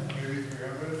much was that? Maybe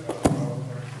 300,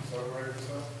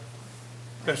 7%.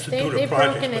 That's to They- do the they've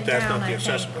project, broken but it that's down, not I the think.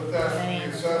 assessment. But that's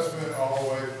the assessment all the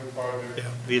way through project. Yeah.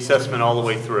 The assessment all the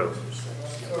way through. 7%.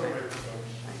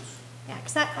 Yeah,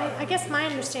 because I guess my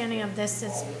understanding of this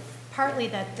is partly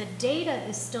that the data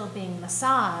is still being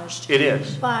massaged, It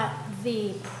is. but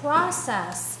the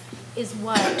process is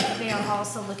what they are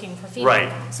also looking for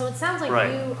feedback Right. on. So it sounds like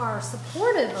Right. you are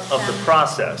supportive of Of the them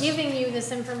process. giving you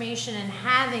this information and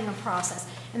having a process.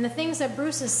 And the things that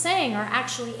Bruce is saying are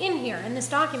actually in here. In this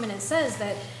document, it says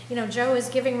that, Joe is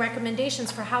giving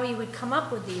recommendations for how you would come up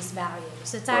with these values.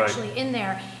 It's Right. actually in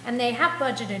there, and they have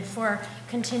budgeted for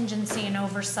contingency and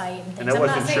oversight and things. I I'm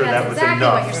wasn't not saying sure that that's was exactly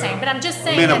what enough. you're saying, but I'm just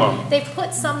saying Minimum. that they've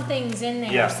put some things in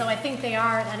there. Yeah. So I think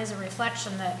that is a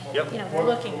reflection that, Yep. they're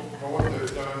looking at that. But what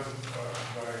they've done, is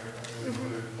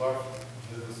they've left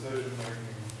the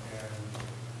decision-making and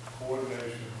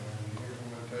coordination and the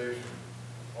implementation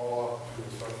all up to a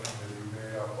subcommittee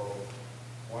made up of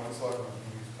one selectman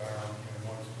from each town and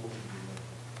one school committee.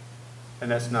 And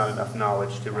that's not enough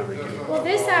knowledge to really do. Well,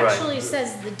 this Right. actually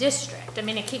says the district. I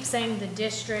mean, it keeps saying the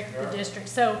district, the district.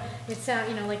 So it's,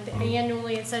 like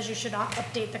annually, it says you should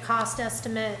update the cost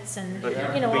estimates and, But-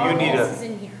 but all you of need this a- is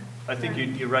in here. I think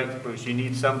you're right, Bruce, you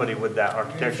need somebody with that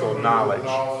architectural You need somebody with knowledge,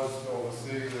 knowledge to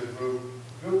oversee the group.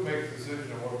 Group makes the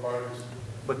decision on what projects.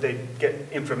 but they get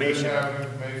They information. have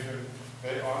information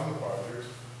on the projects,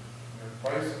 their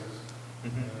prices,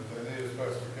 and Mhm. if they need a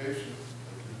specification,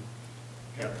 they can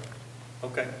get it.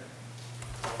 Okay,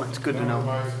 that's good to That was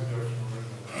know, my suggestion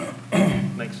originally.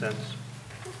 makes sense.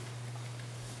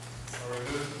 Or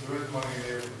there is money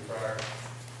there for the fact,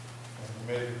 and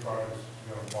the major projects,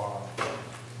 bond,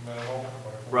 minimal,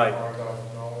 Right. like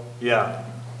 $5,000. Yeah, I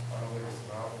don't think it's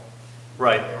enough.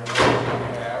 right, And we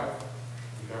have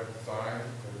design,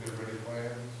 we have ready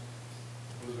plans,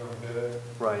 who's gonna bid it,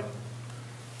 right.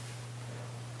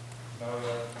 none of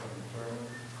that's gonna be determined,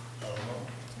 I don't know.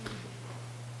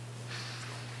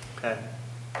 Okay,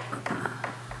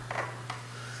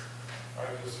 I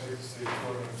just hate to see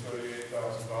 $238,000 in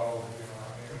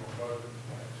our annual budget,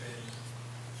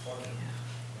 2020,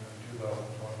 and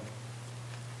 2020.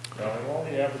 Now, it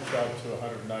only averaged out to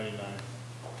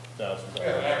 $199,000.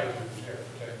 Yeah, the average is, yeah,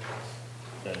 for 10 years.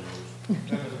 10 years. Then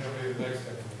there's gonna be the next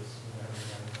 10 years.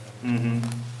 mm-hmm.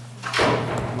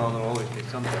 Well, there'll always be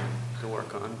something to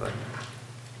work on, but,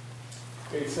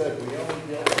 They said we only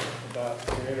get about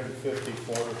 $350,000,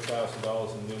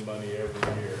 $400,000 in new money every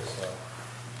year, so.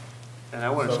 and I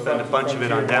want to So spend a bunch of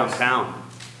it on Frontier wants- downtown.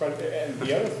 And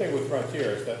the other thing with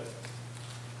Frontier is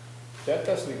that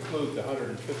doesn't include the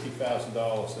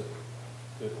 $150,000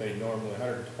 that they normally,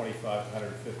 $125,000 to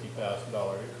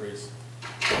 $150,000 increase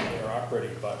in their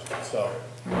operating budget. So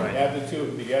Right. add the two of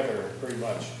them together, pretty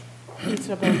much eats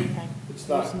up everything. It's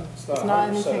not It's not 100%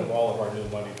 anything. of all of our new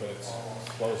money, but it's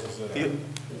close as it.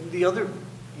 The other,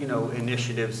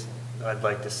 initiatives I'd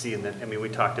like to see, and I mean, we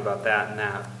talked about that and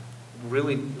that.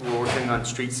 Really, we're working on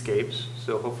streetscapes,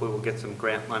 so hopefully we'll get some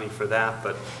grant money for that,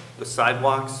 but the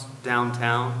sidewalks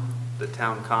downtown, the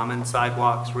town common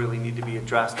sidewalks really need to be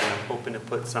addressed, and I'm hoping to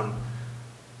put some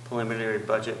preliminary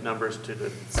budget numbers to the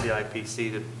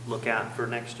CIPC to look at for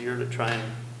next year to try and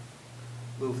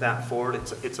move that forward.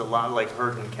 It's a lot like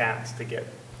herding cats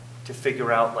to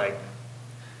figure out, like,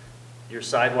 your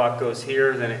sidewalk goes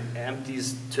here, then it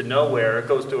empties to nowhere, it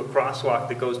goes to a crosswalk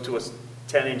that goes to a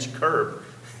 10-inch curb.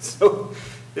 So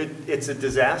it's a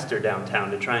disaster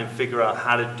downtown to try and figure out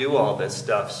how to do all this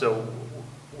stuff. So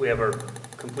we have our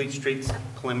Complete Streets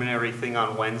preliminary thing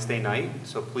on Wednesday night,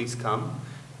 so please come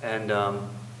and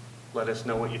let us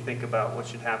know what you think about what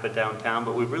should happen downtown.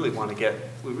 But we really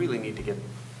need to get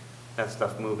that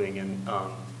stuff moving and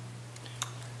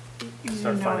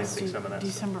start financing some of that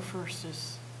stuff. December 1st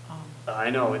is, I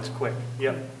know, it's quick.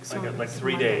 Yep, I So got like it's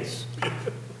 3 Monday. days.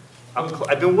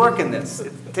 I've been working this.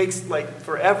 It takes like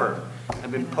forever.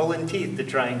 I've been pulling teeth to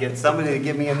try and get somebody to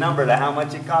give me a number to how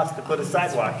much it costs to put a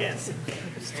sidewalk in. it's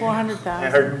I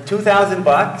 400,000. heard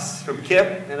 $2,000 from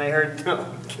Kip, and I heard no,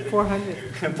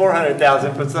 400.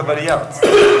 400,000 from somebody else. I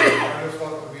just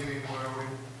left a meeting where we,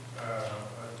 a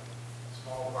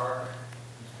small park,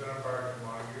 Spinner Park in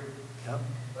Montague. Yep.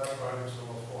 That project's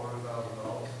almost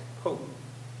 $400,000. Oh,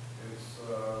 It's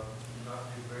not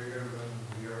any bigger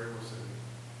than the area we're sitting.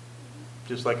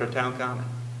 just like our town common.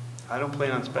 I don't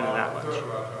plan on spending that much. Talk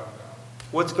about downtown.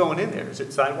 What's going in there? Is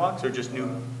it sidewalks or just new?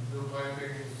 New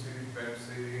plantings, seeding, fence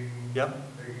seeding. Yep.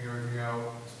 Taking everything out,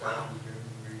 statues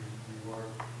can be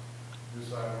reworked, new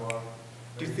sidewalk.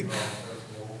 Do you think- everything else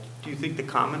accessible. Do you think the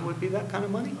common would be that kind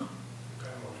of money? Kind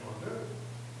of what you want to do.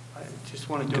 I just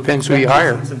want to do. Depends who you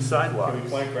hire. Some sidewalks. Can we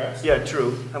plant grass? Yeah,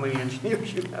 true. How many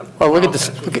engineers you have? Well, look at this,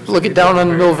 look at down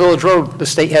on Mill Village Road, the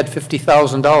state had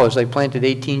 $50,000. They planted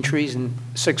 18 trees and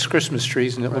 6 Christmas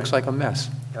trees, and it looks like a mess.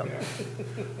 Yep.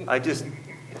 I just,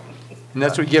 And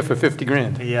that's what you get for 50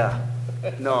 grand. yeah.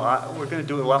 No, we're going to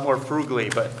do it a lot more frugally,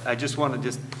 but I just want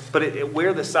to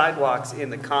where the sidewalks in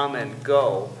the common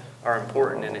go are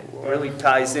important, and it really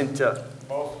ties into,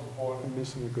 Most important,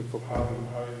 Missing a good how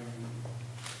you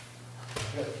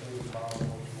get through the model,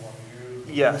 what you want to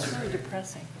use. yes, It's very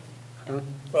depressing.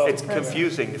 Well, it's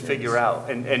confusing to figure out,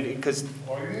 and because,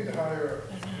 Well, you need to hire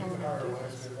a landscape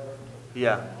architect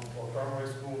yeah. or primary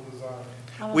school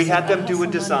design. We had them do a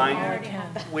design.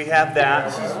 We have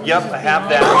that. Yep, I have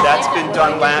that. That's been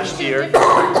done last year.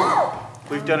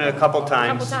 We've done it a couple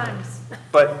times,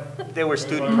 but they were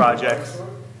student projects.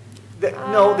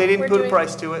 No, they didn't We're put a doing-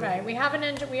 price to it. Right, we have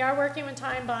we are working with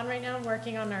Time Bond right now,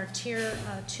 working on our tier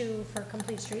 2 for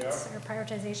complete streets, our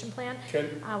prioritization plan.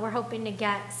 We're hoping to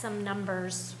get some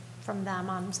numbers from them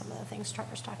on some of the things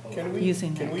Trevor's talking about.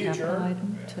 Using Can that we capital adjourn?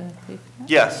 item to pay for that?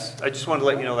 Yes, I just wanted to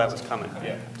let you know that was coming.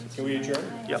 Yeah. Can we adjourn?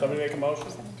 Yep. Somebody make a motion?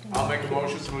 I'll make a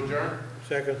motion to adjourn.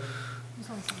 Second.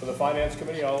 For the finance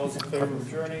committee, all those in favor of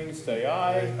adjourning, say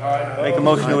aye. Make a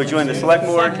motion to adjourn the select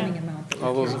board. Seconding amount that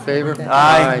All you're those in favor? that-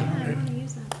 Aye.